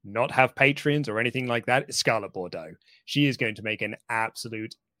to not have Patreons or anything like that. It's Scarlett Bordeaux. She is going to make an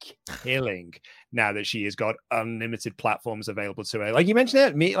absolute killing now that she has got unlimited platforms available to her. Like you mentioned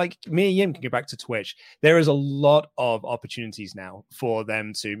it, Mia Yim can go back to Twitch. There is a lot of opportunities now for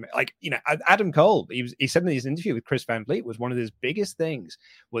them to, like, you know, Adam Cole, he said in his interview with Chris Van Vliet, was one of his biggest things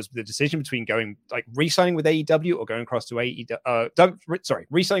was the decision between going, like, re-signing with AEW or going across to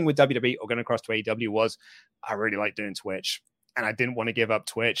re-signing with WWE or going across to AEW. Was, I really like doing Twitch, and I didn't want to give up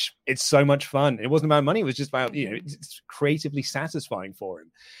Twitch. It's so much fun. It wasn't about money. It was just about, you know, it's creatively satisfying for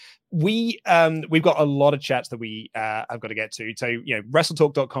him. We've got a lot of chats that we have got to get to. So, you know,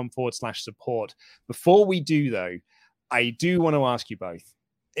 wrestletalk.com/support. Before we do, though, I do want to ask you both,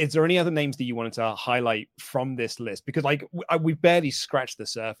 is there any other names that you wanted to highlight from this list? Because like we barely scratched the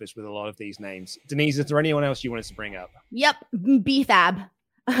surface with a lot of these names. Denise, is there anyone else you wanted to bring up? Yep, BFAB.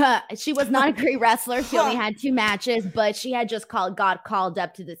 She was not a great wrestler. She only had 2 matches, but she had just got called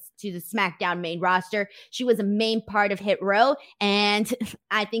up to the SmackDown main roster. She was a main part of Hit Row, and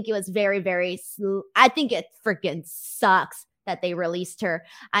I think it was very, very. I think it freaking sucks that they released her.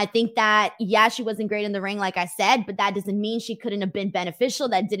 I think that, yeah, she wasn't great in the ring, like I said, but that doesn't mean she couldn't have been beneficial.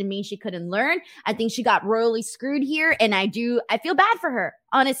 That didn't mean she couldn't learn. I think she got royally screwed here, and I feel bad for her.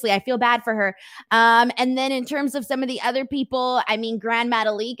 Honestly, I feel bad for her. And then in terms of some of the other people, I mean, Grand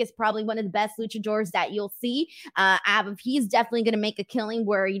Metalik is probably one of the best luchadors that you'll see. He's definitely going to make a killing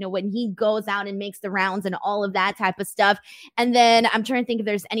where, you know, when he goes out and makes the rounds and all of that type of stuff. And then I'm trying to think if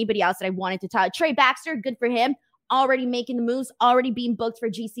there's anybody else that I wanted to talk. Trey Baxter, good for him. Already making the moves, already being booked for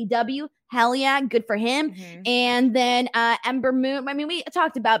GCW. Hell yeah, good for him. Mm-hmm. And then Ember Moon. I mean, we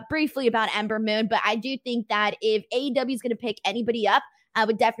talked briefly about Ember Moon, but I do think that if AEW is going to pick anybody up, I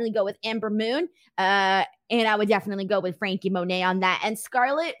would definitely go with Ember Moon. And I would definitely go with Frankie Monet on that. And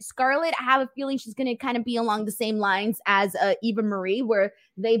Scarlett, I have a feeling she's going to kind of be along the same lines as Eva Marie, where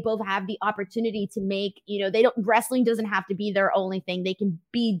they both have the opportunity to make, you know, wrestling doesn't have to be their only thing. They can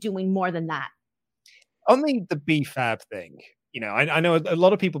be doing more than that. On the BFAB thing, you know, I know a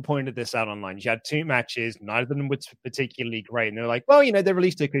lot of people pointed this out online. She had 2 matches, neither of them were particularly great. And they're like, well, you know, they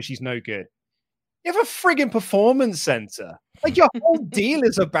released her because she's no good. You have a friggin' performance center. Like, your whole deal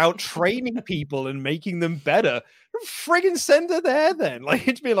is about training people and making them better. Friggin' send her there then. Like,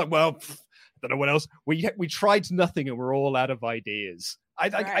 it'd be like, well, I don't know what else. We tried nothing and we're all out of ideas. I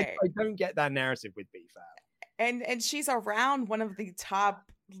don't get that narrative with BFAB. And she's around one of the top,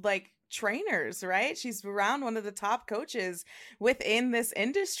 like, trainers, right? She's around one of the top coaches within this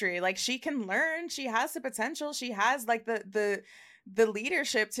industry. Like, she can learn, she has the potential, she has like the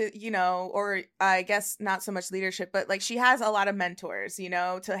leadership to, you know, or I guess not so much leadership, but like she has a lot of mentors, you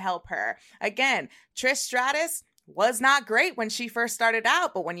know, to help her. Again, Trish Stratus was not great when she first started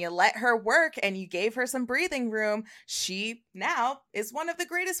out, but when you let her work and you gave her some breathing room, she now is one of the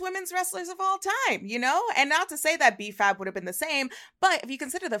greatest women's wrestlers of all time, you know? And not to say that BFAB would have been the same, but if you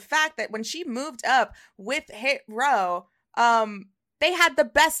consider the fact that when she moved up with Hit Row, they had the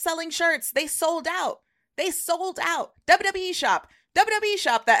best selling shirts. They sold out. WWE shop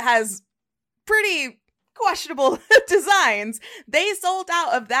that has pretty questionable designs, they sold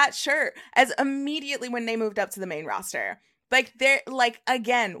out of that shirt as immediately when they moved up to the main roster. Like, they're like,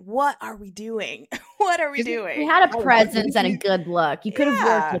 again, what are we doing? What are we doing? We had a presence and a good look. You could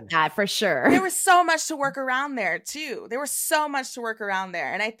have worked with that for sure. There was so much to work around there too.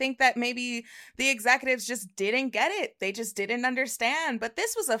 And I think that maybe the executives just didn't get it. They just didn't understand. But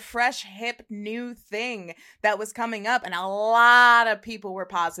this was a fresh, hip, new thing that was coming up. And a lot of people were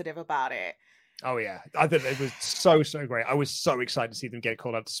positive about it. Oh yeah, I thought it was so great. I was so excited to see them get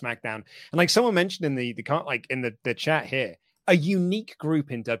called up to SmackDown. And like someone mentioned in the chat here, a unique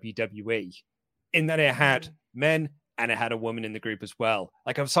group in WWE, in that it had men and it had a woman in the group as well.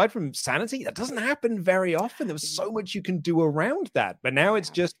 Like, aside from Sanity, that doesn't happen very often. There was so much you can do around that, but now it's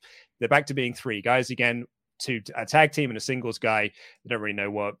just they're back to being 3 guys again. To a tag team and a singles guy. They don't really know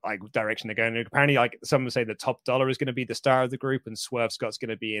what direction they're going. Apparently, like some say, the Top Dollar is going to be the star of the group, and Swerve Scott's going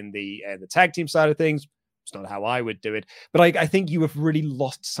to be in the tag team side of things. It's not how I would do it, but I think you have really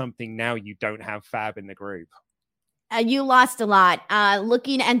lost something now. You don't have Fab in the group. You lost a lot.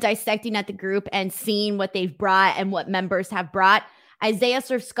 Looking and dissecting at the group and seeing what they've brought and what members have brought. Isaiah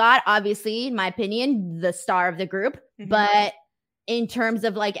Swerve Scott, obviously, in my opinion, the star of the group, but in terms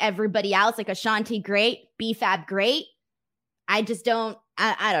of like everybody else, like Ashanti, great, BFAB, great. I just don't,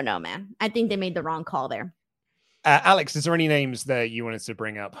 I don't know, man. I think they made the wrong call there. Alex, is there any names that you wanted to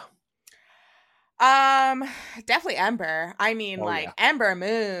bring up? Definitely Ember. I mean, Ember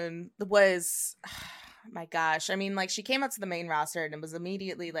Moon was, my gosh. I mean, like, she came up to the main roster and was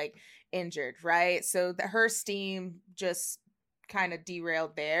immediately like injured, right? So her steam just kind of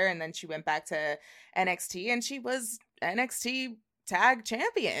derailed there. And then she went back to NXT and she was NXT tag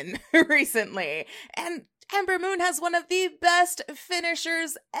champion recently. And Ember Moon has one of the best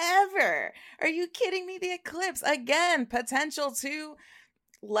finishers ever. Are you kidding me? The Eclipse, again, potential to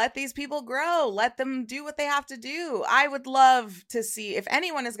let these people grow, let them do what they have to do. I would love to see, if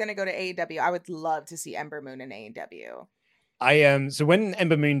anyone is going to go to AEW, I would love to see Ember Moon in AEW. So when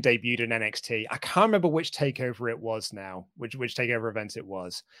Ember Moon debuted in NXT, I can't remember which takeover it was now, which takeover event it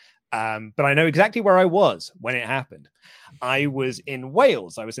was. But I know exactly where I was when it happened. I was in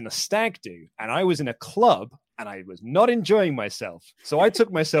Wales. I was in a stag do, and I was in a club, and I was not enjoying myself. So I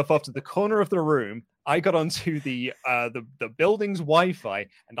took myself off to the corner of the room. I got onto the building's Wi-Fi,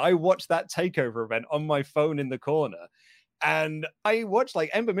 and I watched that takeover event on my phone in the corner. And I watched, like,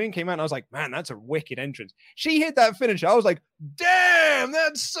 Ember Moon came out, and I was like, man, that's a wicked entrance. She hit that finisher. I was like, damn,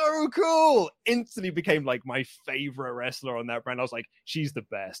 that's so cool. Instantly became, like, my favorite wrestler on that brand. I was like, she's the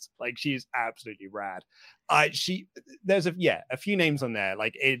best. Like, she is absolutely rad. There's a few names on there.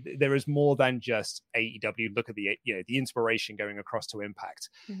 Like, there is more than just AEW. Look at the inspiration going across to Impact.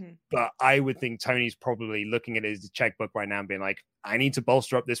 Mm-hmm. But I would think Tony's probably looking at his checkbook right now and being like, I need to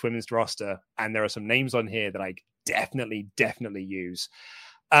bolster up this women's roster. And there are some names on here that I definitely use.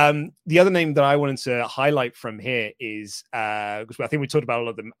 The other name that I wanted to highlight from here is because I think we talked about a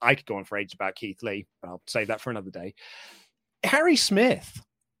lot of them. I could go on for ages about Keith Lee, but I'll save that for another day. Harry Smith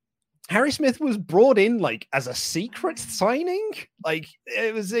was brought in like as a secret signing. Like,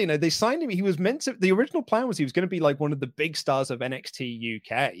 it was, they signed him. He was meant to, the original plan was he was going to be like one of the big stars of NXT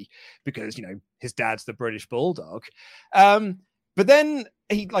UK because, his dad's the British Bulldog. But then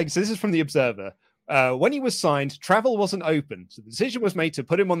so this is from The Observer. When he was signed, travel wasn't open, so the decision was made to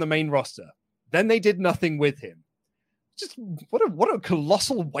put him on the main roster. Then they did nothing with him. Just what a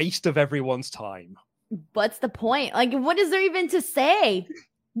colossal waste of everyone's time. What's the point? Like, what is there even to say?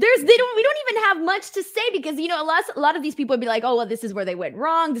 We don't even have much to say because a lot of these people would be like, oh well, this is where they went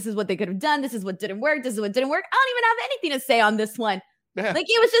wrong. This is what they could have done. This is what didn't work. This is what didn't work. I don't even have anything to say on this one. Yeah. Like,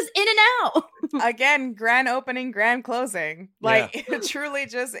 it was just in and out. Again, grand opening, grand closing. Like, truly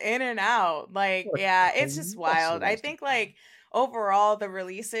just in and out. Like, yeah, it's just wild. I think, like, overall, the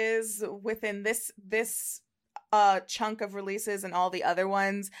releases within this chunk of releases and all the other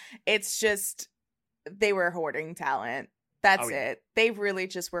ones, it's just, they were hoarding talent. That's it. They really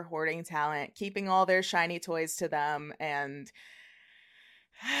just were hoarding talent, keeping all their shiny toys to them, and...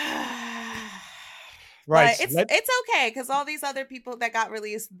 Right. But it's okay because all these other people that got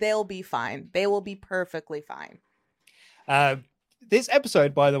released, they'll be fine. They will be perfectly fine. This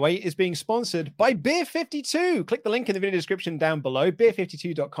episode, by the way, is being sponsored by Beer 52. Click the link in the video description down below,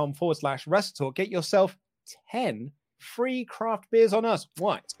 beer52.com/WrestleTalk. Get yourself 10 free craft beers on us.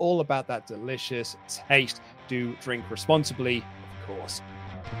 Why? It's all about that delicious taste. Do drink responsibly, of course.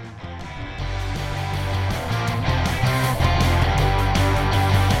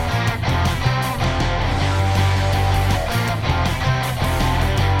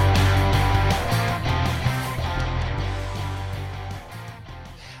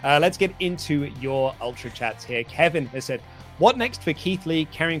 Let's get into your Ultra Chats here. Kevin has said, what next for Keith Lee,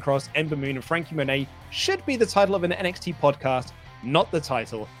 Karrion Kross, Ember Moon, and Frankie Monet should be the title of an NXT podcast, not the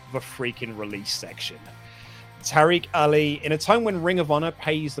title of a freaking release section. Tariq Ali, in a time when Ring of Honor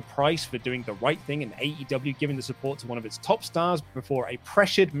pays the price for doing the right thing and AEW giving the support to one of its top stars before a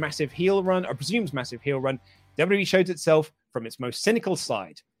pressured massive heel run, or presumed massive heel run, WWE showed itself from its most cynical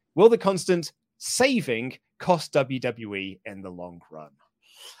side. Will the constant saving cost WWE in the long run?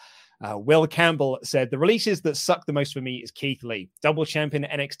 Will Campbell said, the releases that suck the most for me is Keith Lee, double champion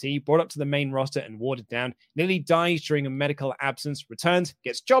at NXT, brought up to the main roster and watered down, nearly dies during a medical absence, returns,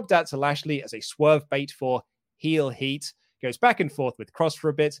 gets jobbed out to Lashley as a swerve bait for heel heat, goes back and forth with Cross for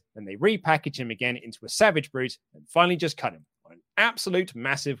a bit, then they repackage him again into a savage brute, and finally just cut him. What an absolute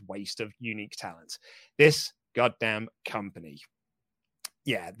massive waste of unique talent. This goddamn company.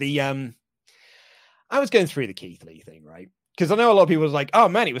 Yeah, I was going through the Keith Lee thing, right? Because I know a lot of people was like, oh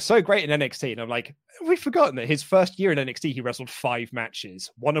man, he was so great in NXT. And I'm like, we've forgotten that his first year in NXT, he wrestled 5 matches,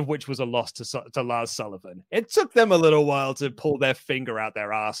 one of which was a loss to Lars Sullivan. It took them a little while to pull their finger out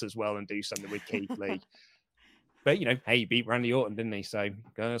their ass as well and do something with Keith Lee. But, hey, he beat Randy Orton, didn't he? So,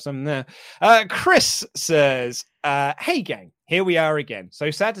 got something there. Chris says, hey, gang, here we are again.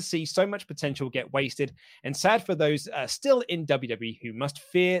 So sad to see so much potential get wasted, and sad for those still in WWE who must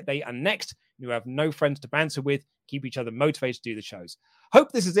fear they are next, who have no friends to banter with, keep each other motivated to do the shows.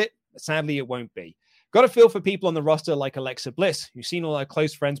 Hope this is it, but sadly it won't be. Got a feel for people on the roster like Alexa Bliss, who's seen all her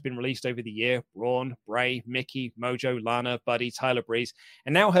close friends been released over the year. Braun, Bray, Mickey, Mojo, Lana, Buddy, Tyler Breeze,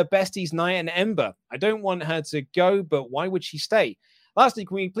 and now her besties Nia and Ember. I don't want her to go, but why would she stay? Lastly,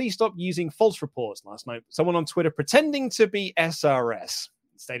 can we please stop using false reports? Last night, someone on Twitter pretending to be SRS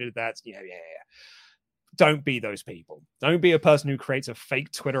stated that, don't be those people. Don't be a person who creates a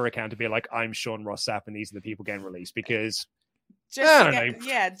fake Twitter account to be like, I'm Sean Ross Sapp and these are the people getting released, because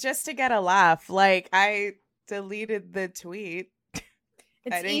just to get a laugh. Like, I deleted the tweet.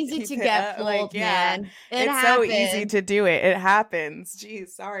 It's easy to get fooled, man. It's so easy to do it. It happens.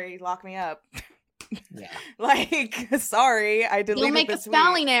 Jeez, sorry, lock me up. Yeah. Like, sorry, I deleted You'll make a this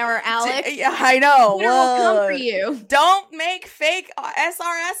spelling error, Alex. Yeah, I know. Twitter will come for you. Don't make fake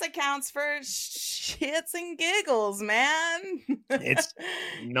SRS accounts for shits and giggles, man. It's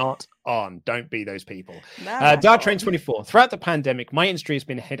not on. Don't be those people. Not Dart on. Train 24. Throughout the pandemic, my industry has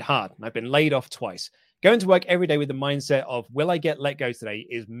been hit hard. I've been laid off twice. Going to work every day with the mindset of, will I get let go today,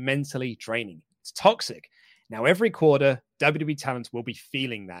 is mentally draining. It's toxic. Now, every quarter, WWE talent will be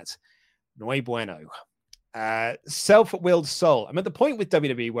feeling that. No bueno. Self-willed soul. I'm at the point with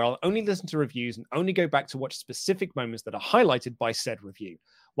WWE where I'll only listen to reviews and only go back to watch specific moments that are highlighted by said review.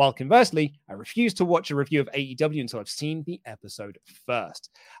 While conversely, I refuse to watch a review of AEW until I've seen the episode first.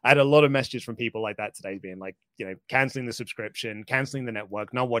 I had a lot of messages from people like that today being like, canceling the subscription, canceling the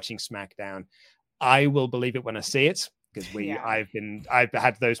network, not watching SmackDown. I will believe it when I see it, because I've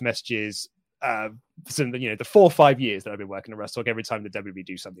had those messages the 4 or 5 years that I've been working at WrestleTalk every time the WWE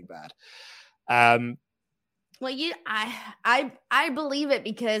do something bad. Well, I believe it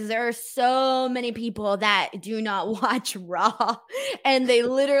because there are so many people that do not watch Raw, and they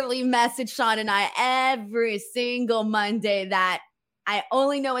literally message Sean and I every single Monday that I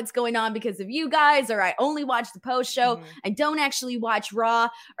only know what's going on because of you guys, or I only watch the post show. Mhm. I don't actually watch Raw,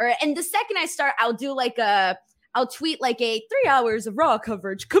 and the second I start, I'll tweet like a 3 hours of Raw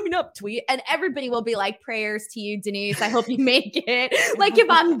coverage coming up tweet, and everybody will be like, prayers to you, Denise. I hope you make it. Like if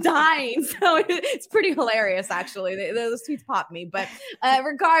I'm dying. So it's pretty hilarious, actually. Those tweets pop me. But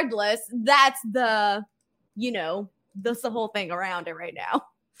regardless, that's that's the whole thing around it right now.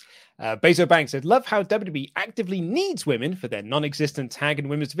 Bezo Bank said, love how WWE actively needs women for their non-existent tag and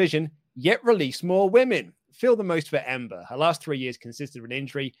women's division, yet release more women. Feel the most for Ember. Her last 3 years consisted of an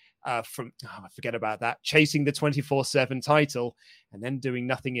injury I forget about that, chasing the 24/7 title and then doing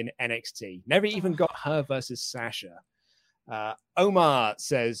nothing in NXT. Never even got her versus Sasha. Omar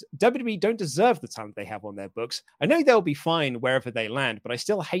says, WWE don't deserve the talent they have on their books. I know they'll be fine wherever they land, but I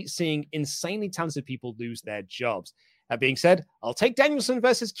still hate seeing insanely talented people lose their jobs. That being said, I'll take Danielson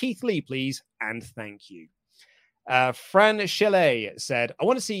versus Keith Lee, please, and thank you. Fran Shelley said, I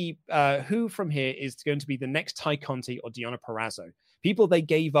want to see who from here is going to be the next Ty Conti or Deonna Purrazzo. People they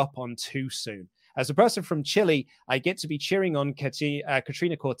gave up on too soon. As a person from Chile, I get to be cheering on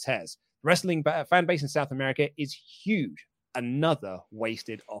Katrina Cortez. Wrestling fan base in South America is huge. Another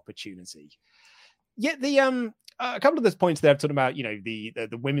wasted opportunity. Yet a couple of those points there talking about,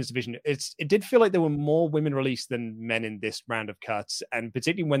 the women's division, it did feel like there were more women released than men in this round of cuts. And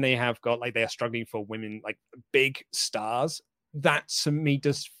particularly when they have got they are struggling for women, like big stars, that to me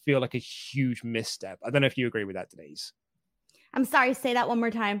does feel like a huge misstep. I don't know if you agree with that, Denise. I'm sorry, say that one more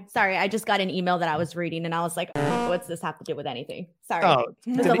time. Sorry, I just got an email that I was reading and I was like, what's this have to do with anything? Sorry.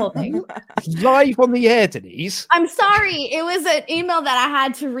 That's the whole thing. Live on the air, Denise. I'm sorry. It was an email that I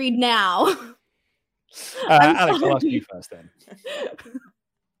had to read now. Alex, I'll ask you first then.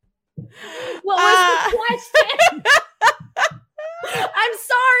 What was the question? I'm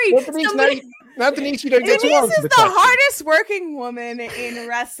sorry. Now, Denise, you don't get to Denise answer is the the question. hardest working woman in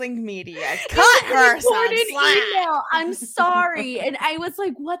wrestling media. Cut her some slack. Email. I'm sorry. And I was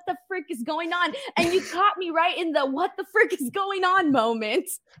like, what the frick is going on? And you caught me right in the what the frick is going on moment.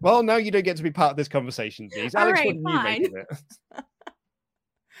 Well, now you don't get to be part of this conversation, Denise. All Alex, right, what do you make of it?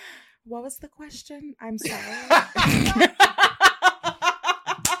 What was the question? I'm sorry.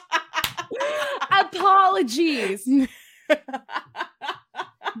 Apologies.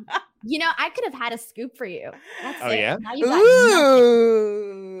 I could have had a scoop for you. That's Oh, it. yeah? Now you got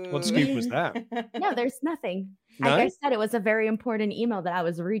Ooh. What scoop was that? nothing. No, there's nothing. No? Like I said, it was a very important email that I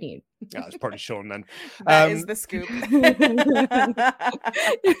was reading. Oh, it's probably Sean then. That is the scoop.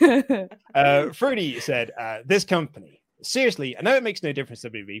 Fruity said, this company. Seriously, I know it makes no difference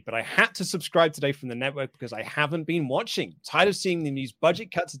to WWE, but I had to subscribe today from the network because I haven't been watching. Tired of seeing them use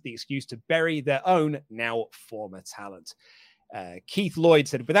budget cuts as the excuse to bury their own, now former talent. Keith Lloyd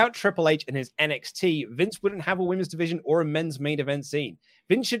said, without Triple H and his NXT, Vince wouldn't have a women's division or a men's main event scene.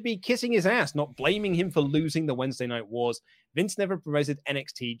 Vince should be kissing his ass, not blaming him for losing the Wednesday Night Wars. Vince never promoted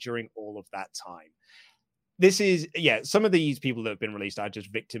NXT during all of that time. This is, some of these people that have been released are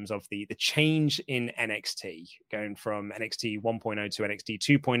just victims of the change in NXT, going from NXT 1.0 to NXT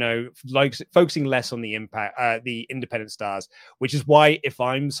 2.0, focusing less on the impact, the independent stars, which is why if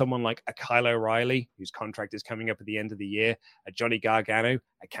I'm someone like a Kyle O'Reilly, whose contract is coming up at the end of the year, a Johnny Gargano,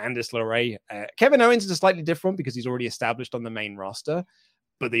 a Candice LeRae, Kevin Owens is a slightly different because he's already established on the main roster.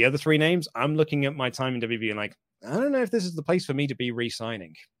 But the other three names, I'm looking at my time in WWE and like, I don't know if this is the place for me to be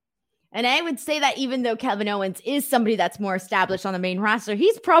re-signing. And I would say that even though Kevin Owens is somebody that's more established on the main roster,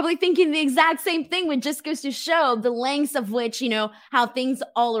 he's probably thinking the exact same thing, which just goes to show the lengths of which, how things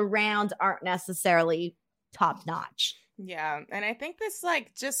all around aren't necessarily top notch. Yeah. And I think this,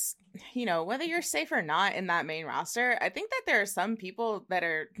 just, whether you're safe or not in that main roster, I think that there are some people that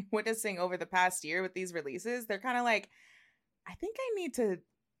are witnessing over the past year with these releases. They're kind of like, I think I need to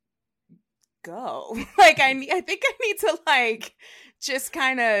go. I think I need to just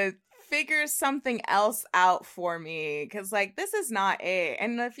kind of figure something else out for me, because this is not it.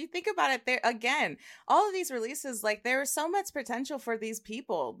 And if you think about it, there again, all of these releases, there was so much potential for these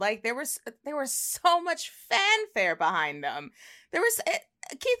people. There was so much fanfare behind them. There was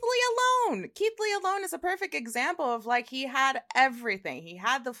Keith Lee alone is a perfect example of he had everything. He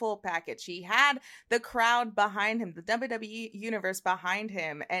had the full package. He had the crowd behind him, the WWE universe behind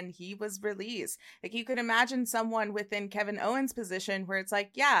him, and he was released. You could imagine someone within Kevin Owens' position where it's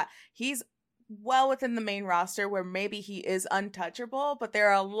yeah, he's well within the main roster where maybe he is untouchable, but there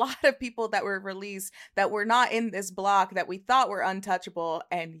are a lot of people that were released that were not in this block that we thought were untouchable,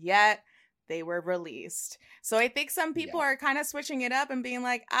 and yet they were released. So I think some people are kind of switching it up and being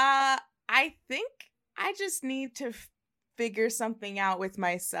I think I just need to figure something out with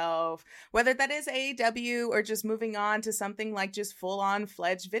myself, whether that is AEW or just moving on to something just full-on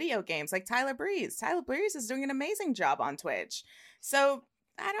fledged video games like Tyler Breeze. Tyler Breeze is doing an amazing job on Twitch. So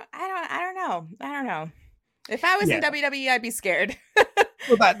I don't know. If I was in WWE, I'd be scared.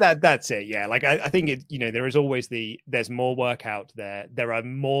 Well, that's it. Yeah. I think it, there is always there's more work out there. There are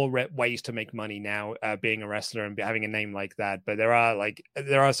more ways to make money now, being a wrestler and having a name like that. But there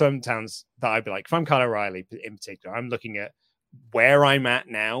are some towns that I'd be if I'm Kyle O'Reilly in particular, I'm looking at where I'm at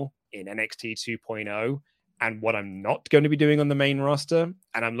now in NXT 2.0 and what I'm not going to be doing on the main roster.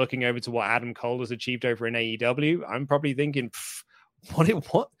 And I'm looking over to what Adam Cole has achieved over in AEW. I'm probably thinking,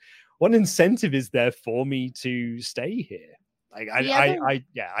 what incentive is there for me to stay here? I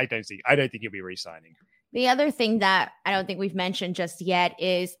don't think you'll be re-signing. The other thing that I don't think we've mentioned just yet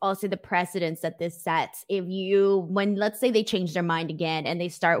is also the precedence that this sets. When let's say they change their mind again and they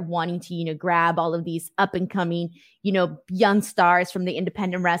start wanting to, grab all of these up and coming, young stars from the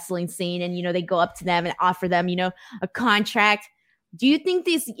independent wrestling scene, and, they go up to them and offer them, a contract. Do you think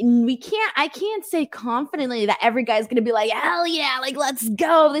I can't say confidently that every guy's going to be hell yeah, let's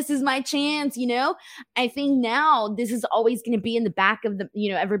go. This is my chance. I think now this is always going to be in the back of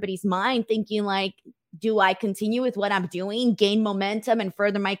everybody's mind thinking do I continue with what I'm doing, gain momentum and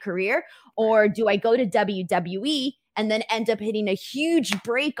further my career? Or do I go to WWE and then end up hitting a huge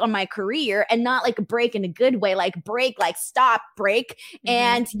break on my career, and not a break in a good way, stop, break,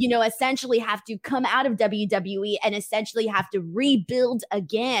 and, essentially have to come out of WWE and essentially have to rebuild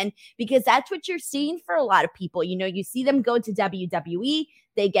again, because that's what you're seeing for a lot of people. You see them go to WWE,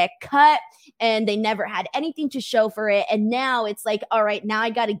 they get cut, and they never had anything to show for it. And now it's all right, now I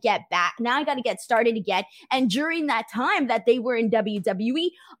got to get back. Now I got to get started again. And during that time that they were in WWE,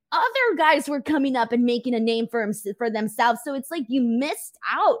 other guys were coming up and making a name for themselves. So it's you missed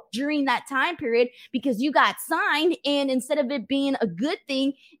out during that time period because you got signed. And instead of it being a good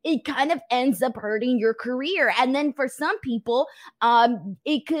thing, it kind of ends up hurting your career. And then for some people,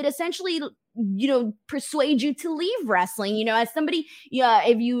 it could essentially persuade you to leave wrestling. As somebody,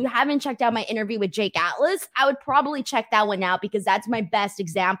 if you haven't checked out my interview with Jake Atlas, I would probably check that one out, because that's my best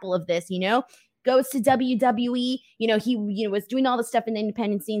example of this. Goes to WWE, he was doing all the stuff in the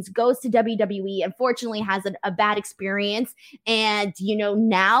independent scenes, goes to WWE, unfortunately has a bad experience, and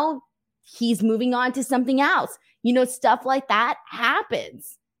now he's moving on to something else. Stuff like that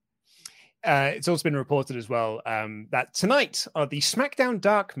happens. It's also been reported as well that tonight, the SmackDown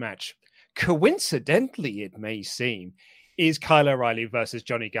Dark match, coincidentally it may seem, is Kyle O'Reilly versus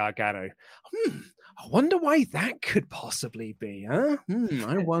Johnny Gargano. I wonder why that could possibly be, huh?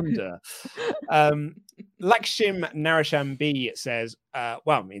 I wonder. Lakshim Narashambi says,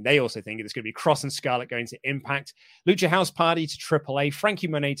 they also think it's going to be Cross and Scarlett going to Impact, Lucha House Party to AAA, Frankie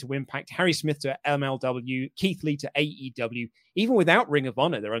Monet to Impact, Harry Smith to MLW, Keith Lee to AEW. Even without Ring of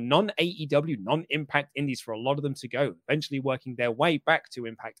Honor, there are non-AEW, non-Impact indies for a lot of them to go, eventually working their way back to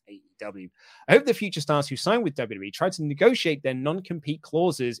Impact AEW. I hope the future stars who sign with WWE try to negotiate their non-compete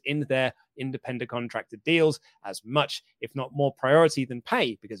clauses in their independent contracted deals as much, if not more priority than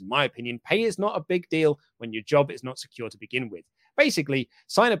pay, because in my opinion, pay is not a big deal when your job is not secure to begin with. Basically,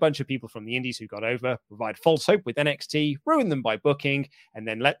 sign a bunch of people from the indies who got over, provide false hope with NXT, ruin them by booking, and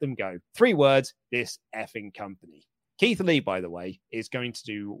then let them go. 3 words, this effing company. Keith Lee, by the way, is going to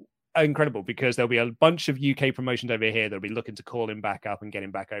do incredible because there'll be a bunch of UK promotions over here that'll be looking to call him back up and get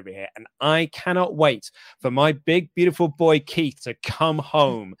him back over here. And I cannot wait for my big, beautiful boy Keith to come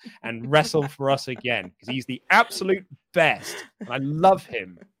home and wrestle for us again because he's the absolute best. And I love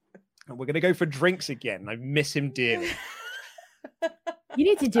him. And we're going to go for drinks again. I miss him dearly. You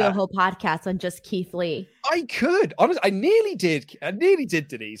need to do a whole podcast on just Keith Lee. I could. Honestly, I nearly did,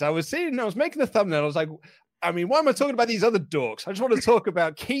 Denise. I was making the thumbnail. I was like, I mean, why am I talking about these other dorks? I just want to talk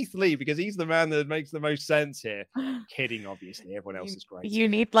about Keith Lee because he's the man that makes the most sense here. Kidding, obviously. Everyone else is great. You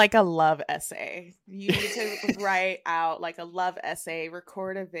need like a love essay. You need to write out like a love essay,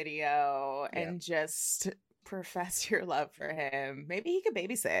 record a video, and just profess your love for him. Maybe he could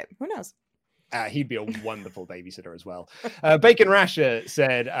babysit. Who knows? He'd be a wonderful babysitter as well. Bacon Rasher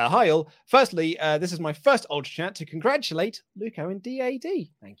said, hi all. Firstly, this is my first Ultra Chat to congratulate Luco and DAD.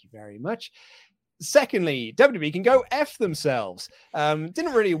 Thank you very much. Secondly, WWE can go F themselves.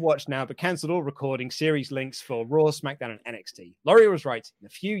 Didn't really watch now, but cancelled all recording series links for Raw, SmackDown, and NXT. Laurie was right. In a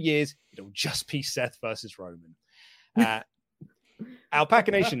few years, it'll just be Seth versus Roman.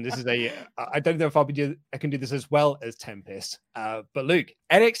 Alpaca Nation, this is I don't know if I can do this as well as Tempest. But Luke,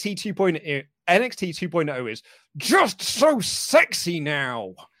 NXT 2.0 is just so sexy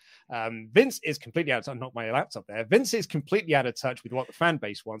now. Vince is completely out of touch. Not my laptop there. Vince is completely out of touch with what the fan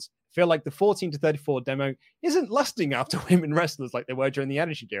base wants. I feel like the 14 to 34 demo isn't lusting after women wrestlers like they were during the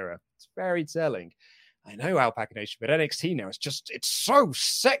Attitude Era. It's very telling. I know, Alpaca Nation, but NXT now it's so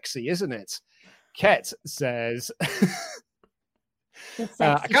sexy, isn't it? Ket says,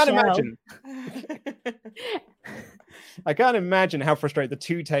 I can't imagine. I can't imagine how frustrated the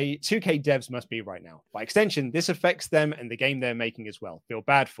 2K devs must be right now. By extension, this affects them and the game they're making as well. Feel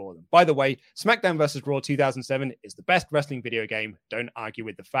bad for them. By the way, SmackDown vs. Raw 2007 is the best wrestling video game. Don't argue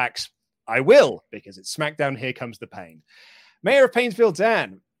with the facts. I will, because it's SmackDown. Here comes the pain. Mayor of Painesville,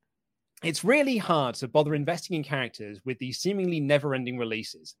 Dan. It's really hard to bother investing in characters with these seemingly never-ending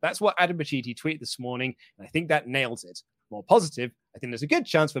releases. That's what Adam Pacitti tweeted this morning, and I think that nails it. More positive, I think there's a good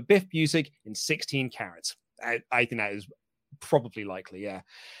chance for Biff Busick in 16 carats. I think that is probably likely, yeah.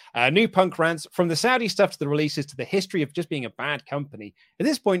 New Punk rants, from the Saudi stuff to the releases to the history of just being a bad company. At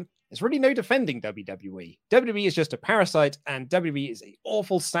this point, there's really no defending WWE. WWE is just a parasite, and WWE is an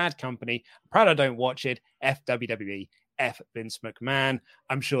awful, sad company. I'm proud I don't watch it. F WWE. F Vince McMahon.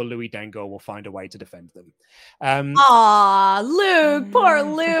 I'm sure Louis Dangle will find a way to defend them. Aw, Luke, poor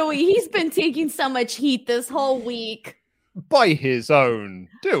Louis. He's been taking so much heat this whole week. By his own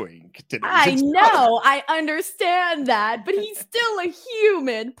doing. I know. I understand that. But he's still a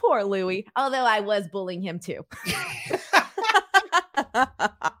human. Poor Louis. Although I was bullying him too. I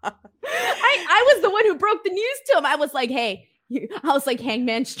was the one who broke the news to him. I was like, hey,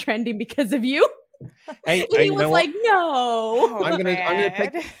 Hangman's trending because of you. Hey, he was like, no.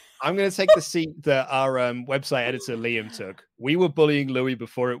 I'm gonna take the seat that our website editor Liam took. We were bullying Louis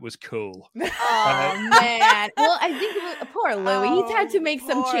before it was cool. Oh man. Well, I think poor Louis. He's had to make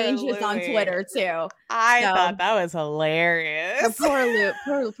some changes on Twitter too. I thought that was hilarious. Poor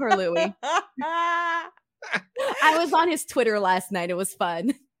Louis. I was on his Twitter last night. It was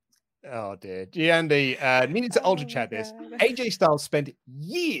fun. Oh dear. Giandy needed to ultra chat this. AJ Styles spent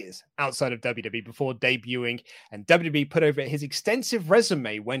years outside of WWE before debuting, and WWE put over his extensive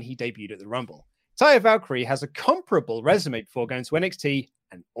resume when he debuted at the Rumble. Taya Valkyrie has a comparable resume before going to NXT,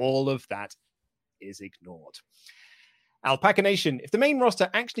 and all of that is ignored. Alpaca Nation, if the main roster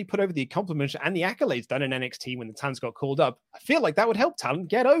actually put over the accomplishments and the accolades done in NXT when the talents got called up, I feel like that would help talent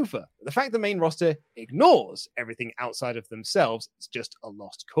get over. But the fact the main roster ignores everything outside of themselves is just a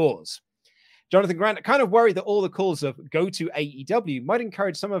lost cause. Jonathan Grant, I kind of worry that all the calls of go to AEW might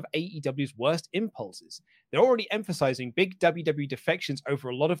encourage some of AEW's worst impulses. They're already emphasizing big WWE defections over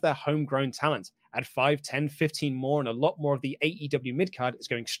a lot of their homegrown talent. Add 5, 10, 15 more, and a lot more of the AEW midcard is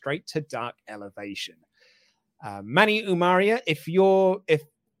going straight to Dark Elevation. Manny Umaria, if you're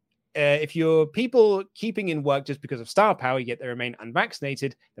people keeping in work just because of star power, yet they remain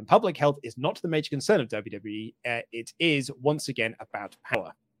unvaccinated, then public health is not the major concern of WWE. It is once again about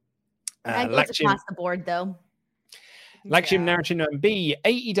power. I go across the board, though. Lakshim Narrative B,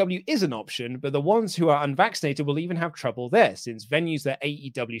 AEW is an option, but the ones who are unvaccinated will even have trouble there, since venues that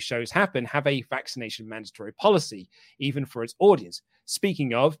AEW shows happen have a vaccination mandatory policy, even for its audience.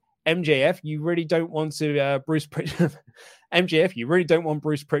 Speaking of, MJF, you really don't want to Bruce Pritchard. MJF, you really don't want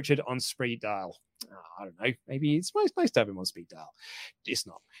Bruce Pritchard on speed dial. I don't know. Maybe it's nice to have him on speed dial. It's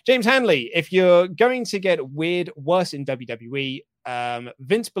not. James Hanley, if you're going to get worse in WWE,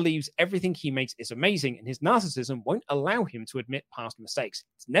 Vince believes everything he makes is amazing, and his narcissism won't allow him to admit past mistakes.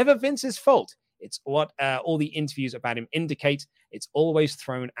 It's never Vince's fault. It's what all the interviews about him indicate. It's always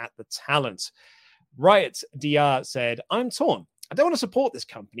thrown at the talent. Riot DR said, I'm torn. I don't want to support this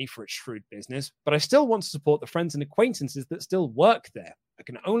company for its shrewd business, but I still want to support the friends and acquaintances that still work there. I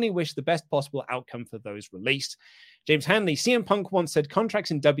can only wish the best possible outcome for those released. James Hanley, CM Punk once said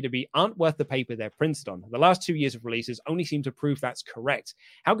contracts in WWE aren't worth the paper they're printed on. The last 2 years of releases only seem to prove that's correct.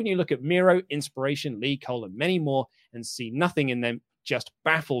 How can you look at Miro, Inspiration, Lee Cole, and many more and see nothing in them? Just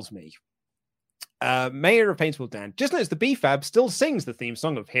baffles me. Mayor of Paintsville Dan, just notice the B-Fab still sings the theme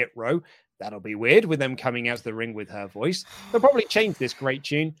song of Hit Row. That'll be weird with them coming out to the ring with her voice. They'll probably change this great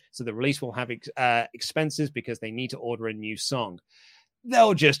tune, so the release will have expenses because they need to order a new song.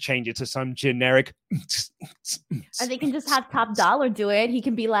 They'll just change it to some generic. Or they can just have Top Dollar do it. He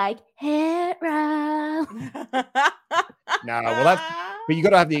can be like, Hit Row. No, well, but you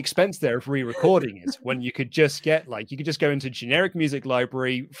got to have the expense there of re-recording it when you could just get you could just go into generic music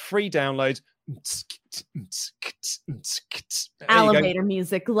library, free downloads. Elevator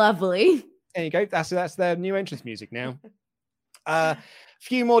music, lovely. There you go. That's their new entrance music now.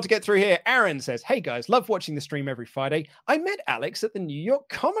 Few more to get through here. Aaron says, hey guys, love watching the stream every Friday. I met Alex at the New York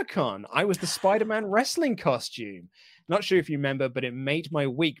Comic-Con. I was the Spider-Man wrestling costume. Not sure if you remember, but it made my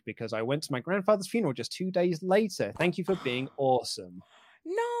week because I went to my grandfather's funeral just 2 days later. Thank you for being awesome.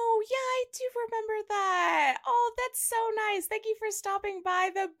 No, yeah, I do remember that. Oh, that's so nice. Thank you for stopping by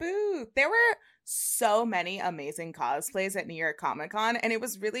the booth. There were so many amazing cosplays at New York Comic-Con, and it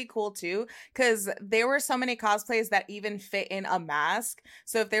was really cool too because there were so many cosplays that even fit in a mask.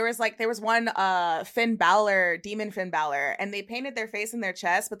 So if there was one Finn Balor, Demon Finn Balor, and they painted their face and their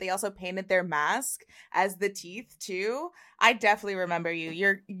chest, but they also painted their mask as the teeth too. I definitely remember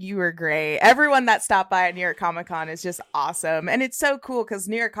you. You were great. Everyone that stopped by at New York Comic-Con is just awesome. And it's so cool because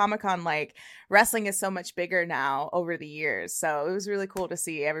New York Comic-Con, wrestling is so much bigger now over the years. So it was really cool to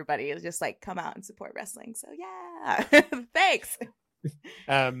see everybody just come out and support wrestling. So yeah, thanks.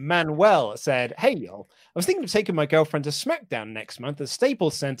 Manuel said, hey y'all, I was thinking of taking my girlfriend to SmackDown next month at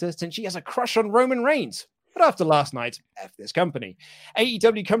Staples Center since she has a crush on Roman Reigns. But after last night, F this company.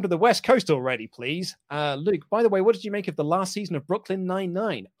 AEW, come to the West Coast already, please. Luke, by the way, what did you make of the last season of Brooklyn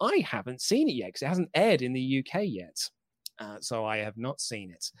Nine-Nine? I haven't seen it yet because it hasn't aired in the UK yet. So I have not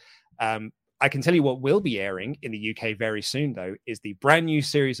seen it. I can tell you what will be airing in the UK very soon, though, is the brand new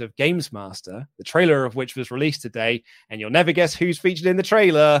series of Games Master, the trailer of which was released today. And you'll never guess who's featured in the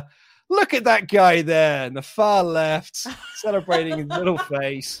trailer. Look at that guy there in the far left, celebrating his little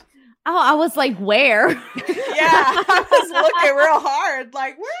face. Oh, I was like, where? Yeah, I was looking real hard.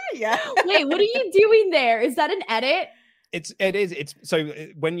 Where are you? Wait, what are you doing there? Is that an edit? It is. It's so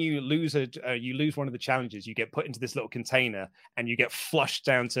when you lose one of the challenges, you get put into this little container and you get flushed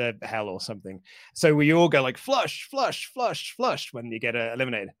down to hell or something. So we all go flush, flush, flush, flush when you get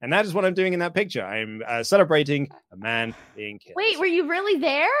eliminated. And that is what I'm doing in that picture. I'm celebrating a man being killed. Wait, were you really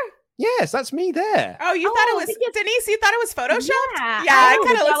there? Yes, that's me there. Oh, you thought it was Denise? You thought it was photoshopped? Yeah, I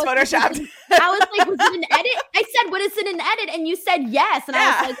kind of looks photoshopped. I was like, was it an edit? I said, what is it an edit? And you said yes. And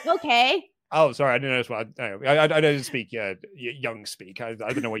I was like, okay. Oh, sorry, I didn't notice what I don't speak young speak. I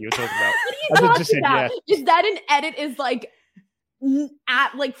don't know what you were talking about. What are you talking about? Yeah. Is that an edit? Is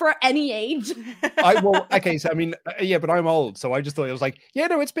at for any age? Okay, so I mean, yeah, but I'm old, so I just thought it was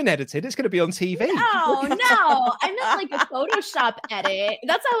it's been edited. It's going to be on TV. No, I meant a Photoshop edit.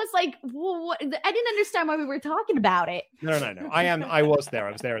 That's how I was like, what? I didn't understand why we were talking about it. No. I was there.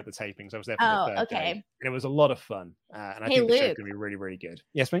 I was there at the tapings. I was there for the third day, and it was a lot of fun. And I think the show's going to be really, really good.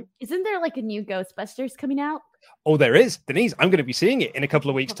 Yes, mate. Isn't there a new Ghostbusters coming out? Oh, there is, Denise. I'm going to be seeing it in a couple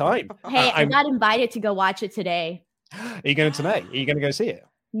of weeks' time. Hey, I got invited to go watch it today. Are you going tonight? Are you going to go see it?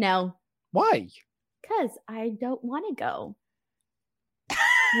 No. Why? Because I don't want to go.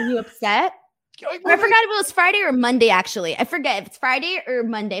 Are you upset? I forgot if it was Friday or Monday, actually. I forget if it's Friday or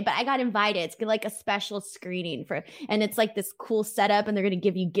Monday, but I got invited. It's a special screening and it's this cool setup and they're going to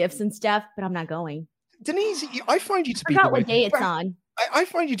give you gifts and stuff, but I'm not going. Denise, I find you to be... I forgot what day it's on. I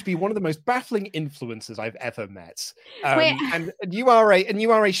find you to be one of the most baffling influencers I've ever met. And you are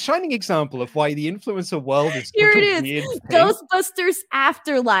a shining example of why the influencer world is here. It is Ghostbusters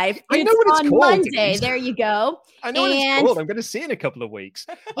Afterlife. I know what it's called. Monday. There you go. I know what it's called. I'm going to see it in a couple of weeks.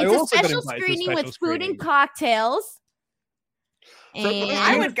 It's a special screening with food and cocktails. And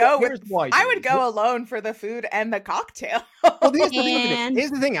I would go alone for the food and the cocktail. Well,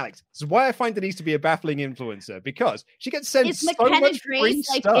 here's the thing, Alex. This is why I find Denise to be a baffling influencer, because she gets sent so much free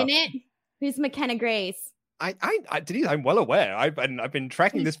stuff. In it? Who's McKenna Grace? Denise, I'm well aware. I've been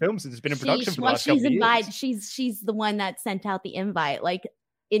tracking this film since it's been in production for the last couple of years. She's the one that sent out the invite,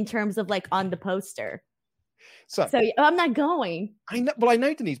 in terms of on the poster. So I'm not going. I know. Well, I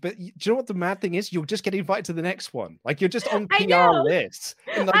know, Denise, but do you know what the mad thing is? You'll just get invited to the next one. Like, you're just on PR lists.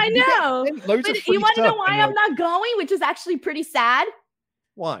 And, like, I know. Loads but of free you want to know stuff, why I'm not going, which is actually pretty sad?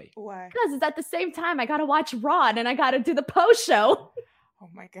 Why? Because it's at the same time I got to watch Raw and I got to do the post show. Oh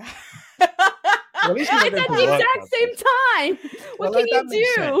my God. Well, it's at the exact same time. What can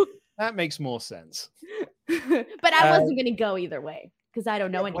you do? That makes more sense. But I wasn't going to go either way because I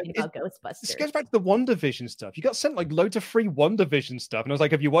don't know anything about Ghostbusters. This goes back to the WandaVision stuff. You got sent like loads of free WandaVision stuff. And I was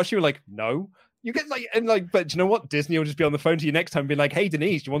like, have you watched it? You were like, no. You get like, and like, but do you know what? Disney will just be on the phone to you next time and be like, hey,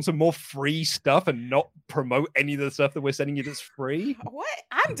 Denise, do you want some more free stuff and not promote any of the stuff that we're sending you that's free? What?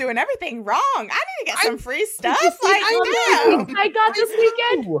 I'm doing everything wrong. I need to get some free stuff. I got this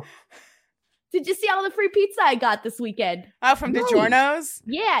weekend. Did you see all the free pizza I got this weekend? Oh, from DiGiorno's?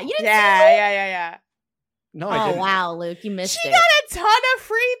 Yeah. You didn't see Yeah. No, I didn't. Wow, Luke, you missed it. She got a ton of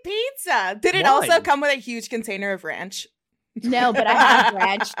free pizza. Did it also come with a huge container of ranch? No, but I have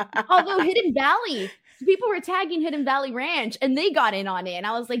ranch. Although Hidden Valley, people were tagging Hidden Valley Ranch and they got in on it. And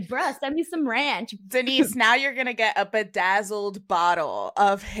I was like, bruh, send me some ranch. Denise, now you're going to get a bedazzled bottle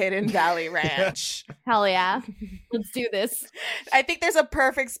of Hidden Valley Ranch. Hell yeah. Let's do this. I think there's a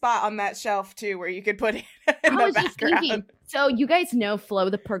perfect spot on that shelf too where you could put it in the background. Just thinking, so you guys know Flo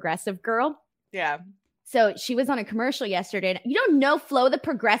the Progressive Girl? Yeah. So she was on a commercial yesterday. You don't know Flo the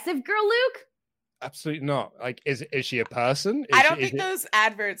Progressive Girl, Luke? Absolutely not. Like, is she a person? I don't think those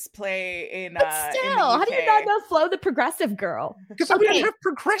adverts play in. But still, how do you not know Flo the Progressive Girl? Because we don't have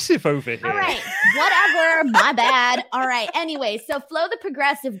Progressive over here. All right, whatever. My bad. All right. Anyway, so Flo the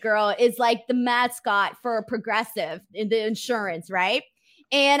Progressive Girl is like the mascot for Progressive in the insurance, right?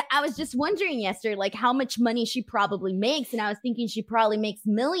 And I was just wondering yesterday, like how much money she probably makes, and I was thinking she probably makes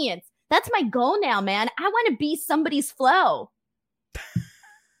millions. That's my goal now, man. I want to be somebody's Flo.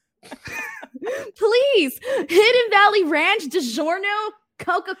 Please, Hidden Valley Ranch, DiGiorno,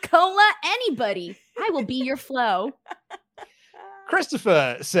 Coca-Cola, anybody. I will be your Flo.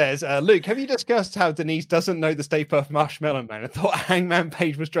 Christopher says, Luke, have you discussed how Denise doesn't know the Stay Puft Marshmallow Man? I thought Hangman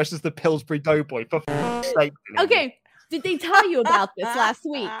Page was dressed as the Pillsbury Doughboy. For sake. Okay, did they tell you about this last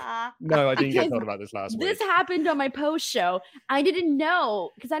week? No, I didn't get told about this last week. This happened on my post show. I didn't know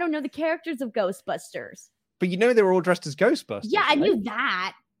because I don't know the characters of Ghostbusters. But you know they were all dressed as Ghostbusters. Yeah, I knew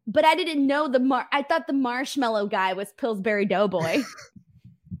that. But I didn't know I thought the marshmallow guy was Pillsbury Doughboy.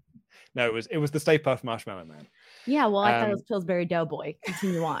 No, it was the Stay Puft Marshmallow Man. Yeah, well, I thought it was Pillsbury Doughboy.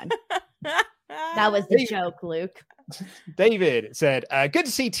 Continue on. That was the joke, Luke. David said, good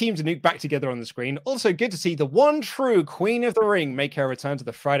to see Team Danuk back together on the screen. Also good to see the one true Queen of the Ring make her return to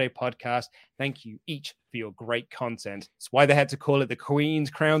the Friday podcast. Thank you each for your great content. It's why they had to call it the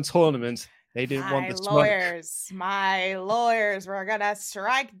Queen's Crown Tournament. They didn't want the smoke. My lawyers were gonna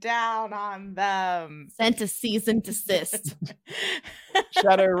strike down on them. Sent a cease and desist.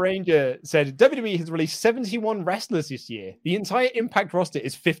 Shadow Ranger said, WWE has released 71 wrestlers this year. The entire Impact roster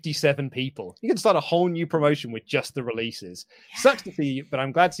is 57 people. You can start a whole new promotion with just the releases. Yeah. Sucks to see, but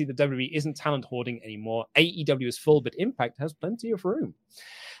I'm glad to see that WWE isn't talent hoarding anymore. AEW is full, but Impact has plenty of room.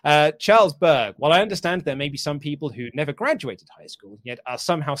 Charles Berg, while I understand there may be some people who never graduated high school, yet are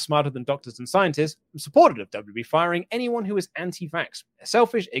somehow smarter than doctors and scientists, I'm supportive of WB firing anyone who is anti-vax. They're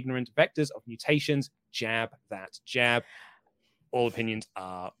selfish, ignorant vectors of mutations. Jab that jab. All opinions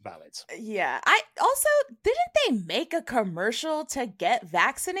are valid. Yeah. Didn't they make a commercial to get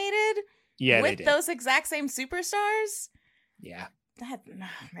vaccinated? Yeah, with those exact same superstars? Yeah.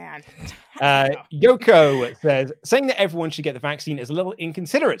 Man. Yoko says, saying that everyone should get the vaccine is a little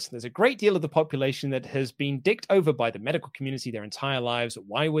inconsiderate. There's a great deal of the population that has been dicked over by the medical community their entire lives.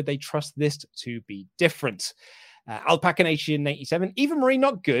 Why would they trust this to be different? Alpaca Nation 87, Eva Marie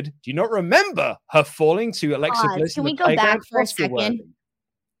not good. Do you not remember her falling to Alexa Bliss? Can we go back for a second?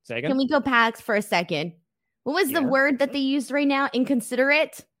 Say again? Can we go back for a second? What was the word that they used right now?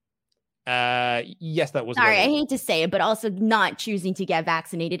 Inconsiderate? Yes, that was. Sorry, I hate to say it, but also not choosing to get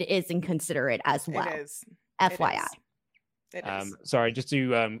vaccinated is inconsiderate as well. It is. FYI. It is. Sorry, just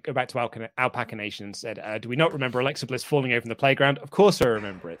to go back to Alpaca Nation said, do we not remember Alexa Bliss falling over in the playground? Of course I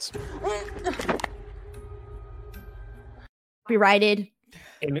remember it. Copyrighted.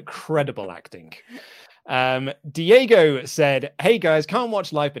 Incredible acting. Diego said, hey guys, can't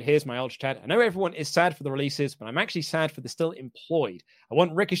watch live, but here's my ultra chat. I know everyone is sad for the releases, but I'm actually sad for the still employed. I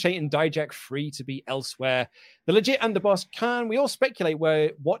want Ricochet and Dijak free to be elsewhere. The legit underboss, can we all speculate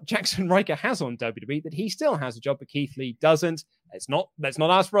what Jackson Riker has on WWE, that he still has a job, but Keith Lee doesn't? Let's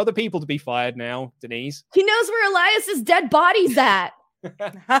not ask for other people to be fired now, Denise. He knows where Elias's dead body's at.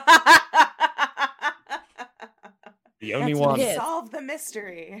 The only one. Solve the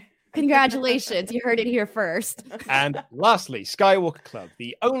mystery. Congratulations. You heard it here first. And lastly, Skywalker Club.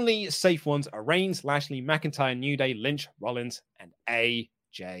 The only safe ones are Reigns, Lashley, McIntyre, New Day, Lynch, Rollins, and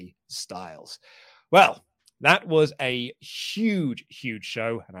AJ Styles. Well, that was a huge, huge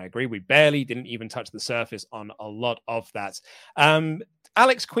show. And I agree, we didn't even touch the surface on a lot of that.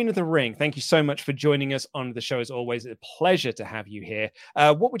 Alex, Queen of the Ring, thank you so much for joining us on the show. As always, a pleasure to have you here.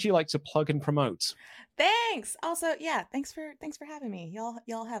 What would you like to plug and promote? Thanks. Also, yeah, thanks for having me.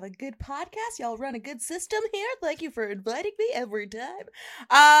 Y'all have a good podcast. Y'all run a good system here. Thank you for inviting me every time.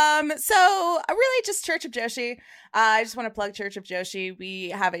 So really just Church of Joshi. I just want to plug Church of Joshi.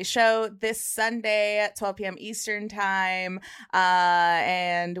 We have a show this Sunday at 12 p.m. Eastern time.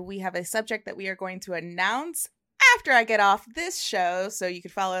 And we have a subject that we are going to announce after I get off this show. So you can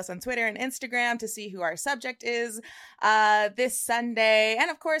follow us on Twitter and Instagram to see who our subject is this Sunday.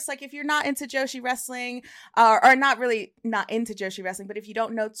 And of course, like if you're not into Joshi wrestling or not into Joshi wrestling, but if you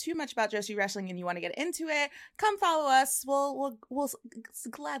don't know too much about Joshi wrestling and you want to get into it, come follow us. We'll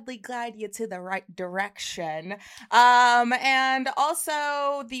gladly guide you to the right direction. And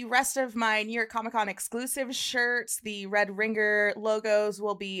also the rest of my New York Comic Con exclusive shirts, the Red Ringer logos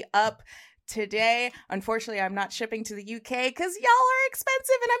will be up today. Unfortunately, I'm not shipping to the UK because y'all are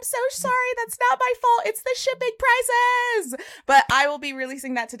expensive and I'm so sorry. That's not my fault. It's the shipping prices. But I will be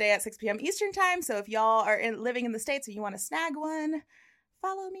releasing that today at 6 p.m. Eastern time. So if y'all are living in the States and you want to snag one,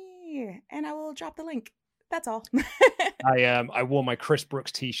 follow me and I will drop the link. That's all. I wore my Chris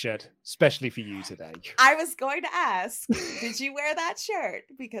Brooks t-shirt especially for you today. I was going to ask, did you wear that shirt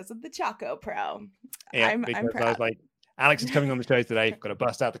because of the Choco Pro? Yeah, I'm proud. I was like, Alex is coming on the show today. Got to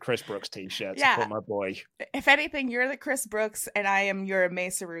bust out the Chris Brooks t-shirt. Yeah. Support my boy. If anything, you're the Chris Brooks and I am your May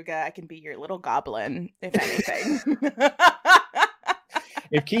Saruga. I can be your little goblin, if anything.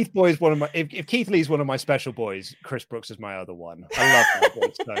 If Keith Lee is one of my special boys, Chris Brooks is my other one. I love that boy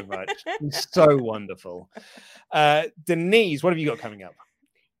so much. He's so wonderful. Denise, what have you got coming up?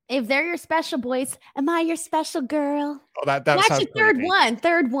 If they're your special boys, am I your special girl? Oh, that's actually third one.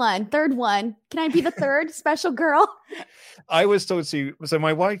 Can I be the third special girl? I was told to. So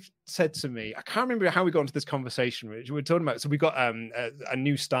my wife said to me, I can't remember how we got into this conversation. We were talking about. So we got a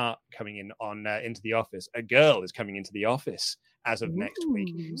new start coming in on into the office. A girl is coming into the office as of next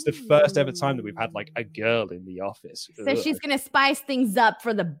week. It's the first ever time that we've had like a girl in the office. So she's going to spice things up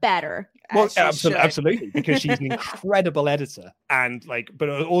for the better. Well, absolutely, because she's an incredible editor, and but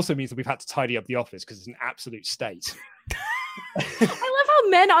it also means that we've had to tidy up the office because it's an absolute state. I love how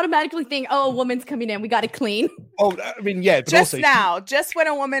men automatically think, "Oh, a woman's coming in, we got to clean." Oh, I mean, yeah. But just also, just when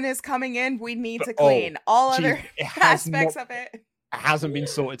a woman is coming in, we need to clean. All other aspects of it. It hasn't been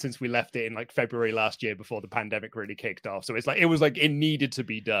sorted since we left it in like February last year before the pandemic really kicked off. So it needed to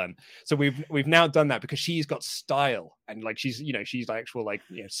be done. So we've now done that because she's got style and she's the actual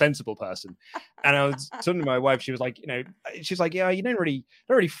sensible person. And I was talking to my wife, she was like, she's like, yeah, you don't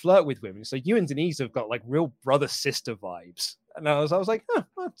really flirt with women. So you and Denise have got like real brother sister vibes. And I was like, oh,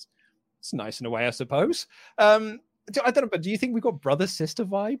 that's nice in a way, I suppose. I don't know, but do you think we've got brother sister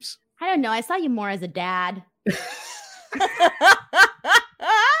vibes? I don't know. I saw you more as a dad.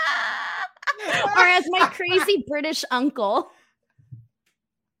 Or as my crazy British uncle.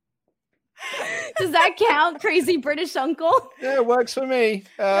 Does that count? Crazy British uncle? Yeah, it works for me.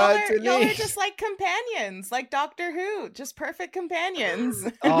 Y'all are just like companions, like Doctor Who, just perfect companions.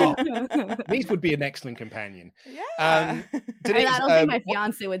 Oh, Denise would be an excellent companion. Yeah. Denise, I don't think my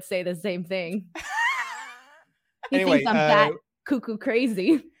fiance would say the same thing. He anyway, thinks I'm that cuckoo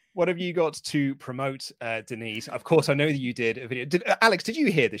crazy. What have you got to promote, Denise? Of course, I know that you did a video. Alex, did you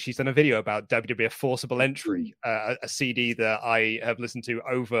hear that she's done a video about WWF Forcible Entry, a CD that I have listened to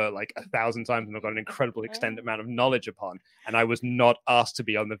over like 1,000 times and I've got an incredible extended amount of knowledge upon. And I was not asked to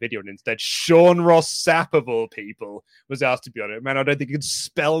be on the video. And instead, Sean Ross Sapp, of all people, was asked to be on it. Man, I don't think he could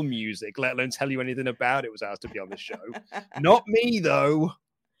spell music, let alone tell you anything about it, was asked to be on the show. Not me, though.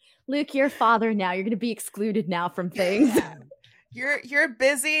 Luke, you're a father now. You're going to be excluded now from things. You're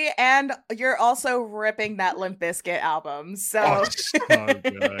busy and you're also ripping that Limp Bizkit album. So, it's so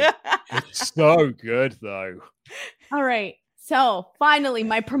good. It's so good though. All right. So finally,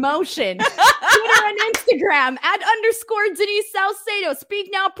 my promotion. Twitter and Instagram @ Denise Salcedo. Speak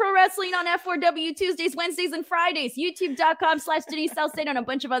Now Pro Wrestling on F4W Tuesdays, Wednesdays, and Fridays. YouTube.com/Denise Salcedo and a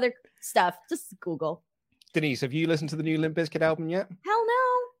bunch of other stuff. Just Google. Denise, have you listened to the new Limp Bizkit album yet? Hell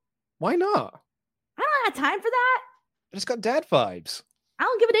no. Why not? I don't have time for that. It's got dad vibes. I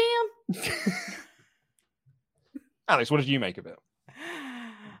don't give a damn. Alex, what did you make of it?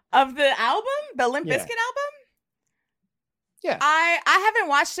 Of the album? The Limp Bizkit album? Yeah. I haven't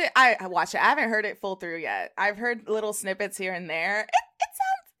watched it. I watched it. I haven't heard it full through yet. I've heard little snippets here and there. It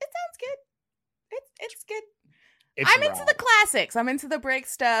It's good. I'm into the classics. I'm into the break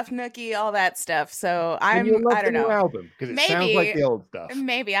stuff, Nookie, all that stuff. So I don't know. New album because it sounds like the old stuff.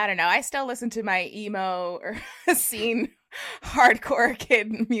 Maybe, I don't know. I still listen to my emo or scene hardcore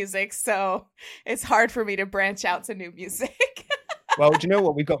kid music, so it's hard for me to branch out to new music. Well, do you know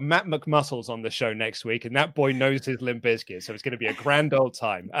what? We've got Matt McMuscles on the show next week, and that boy knows his Limp Bizkit, so it's going to be a grand old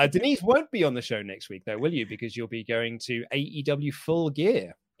time. Denise won't be on the show next week, though, will you? Because you'll be going to AEW Full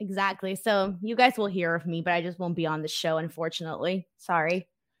Gear. Exactly. So you guys will hear of me, but I just won't be on the show, unfortunately. Sorry.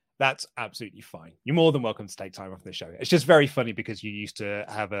 That's absolutely fine. You're more than welcome to take time off the show. It's just very funny because you used to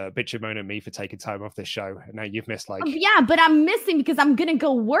have a bitch and moan at me for taking time off this show, and now you've missed yeah, but I'm missing because I'm gonna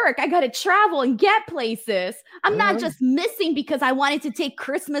go work. I gotta travel and get places. I'm not just missing because I wanted to take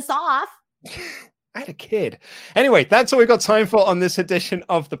Christmas off. I had a kid. Anyway, that's all we've got time for on this edition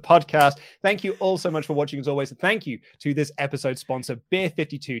of the podcast. Thank you all so much for watching as always. Thank you to this episode sponsor,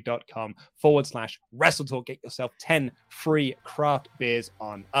 beer52.com/WrestleTalk. Get yourself 10 free craft beers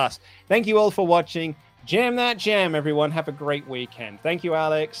on us. Thank you all for watching. Jam that jam, everyone. Have a great weekend. Thank you,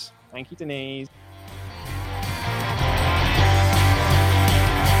 Alex. Thank you, Denise.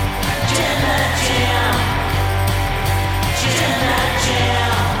 Jam that jam. Jam that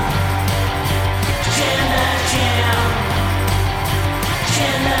jam.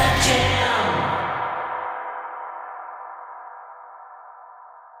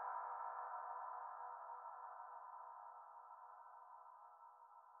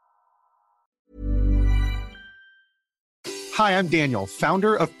 Hi, I'm Daniel,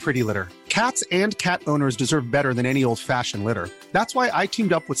 founder of Pretty Litter. Cats and cat owners deserve better than any old-fashioned litter. That's why I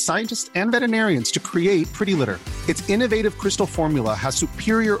teamed up with scientists and veterinarians to create Pretty Litter. Its innovative crystal formula has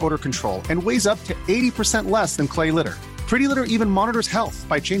superior odor control and weighs up to 80% less than clay litter. Pretty Litter even monitors health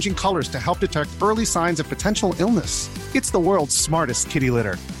by changing colors to help detect early signs of potential illness. It's the world's smartest kitty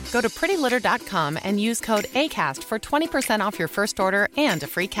litter. Go to prettylitter.com and use code ACAST for 20% off your first order and a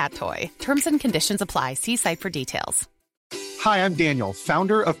free cat toy. Terms and conditions apply. See site for details. Hi, I'm Daniel,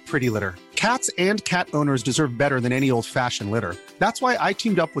 founder of Pretty Litter. Cats and cat owners deserve better than any old-fashioned litter. That's why I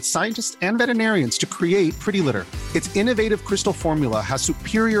teamed up with scientists and veterinarians to create Pretty Litter. Its innovative crystal formula has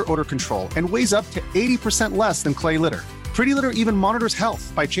superior odor control and weighs up to 80% less than clay litter. Pretty Litter even monitors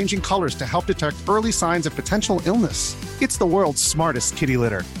health by changing colors to help detect early signs of potential illness. It's the world's smartest kitty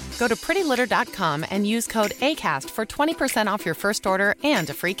litter. Go to prettylitter.com and use code ACAST for 20% off your first order and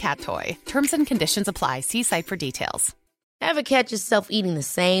a free cat toy. Terms and conditions apply. See site for details. Ever catch yourself eating the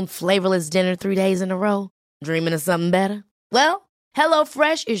same flavorless dinner 3 days in a row? Dreaming of something better? Well,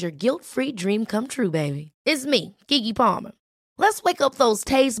 HelloFresh is your guilt-free dream come true, baby. It's me, Keke Palmer. Let's wake up those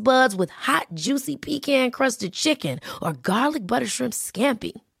taste buds with hot, juicy pecan-crusted chicken or garlic butter shrimp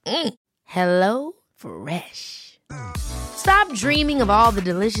scampi. HelloFresh. Stop dreaming of all the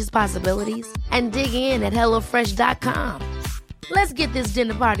delicious possibilities and dig in at HelloFresh.com. Let's get this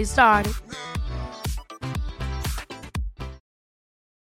dinner party started.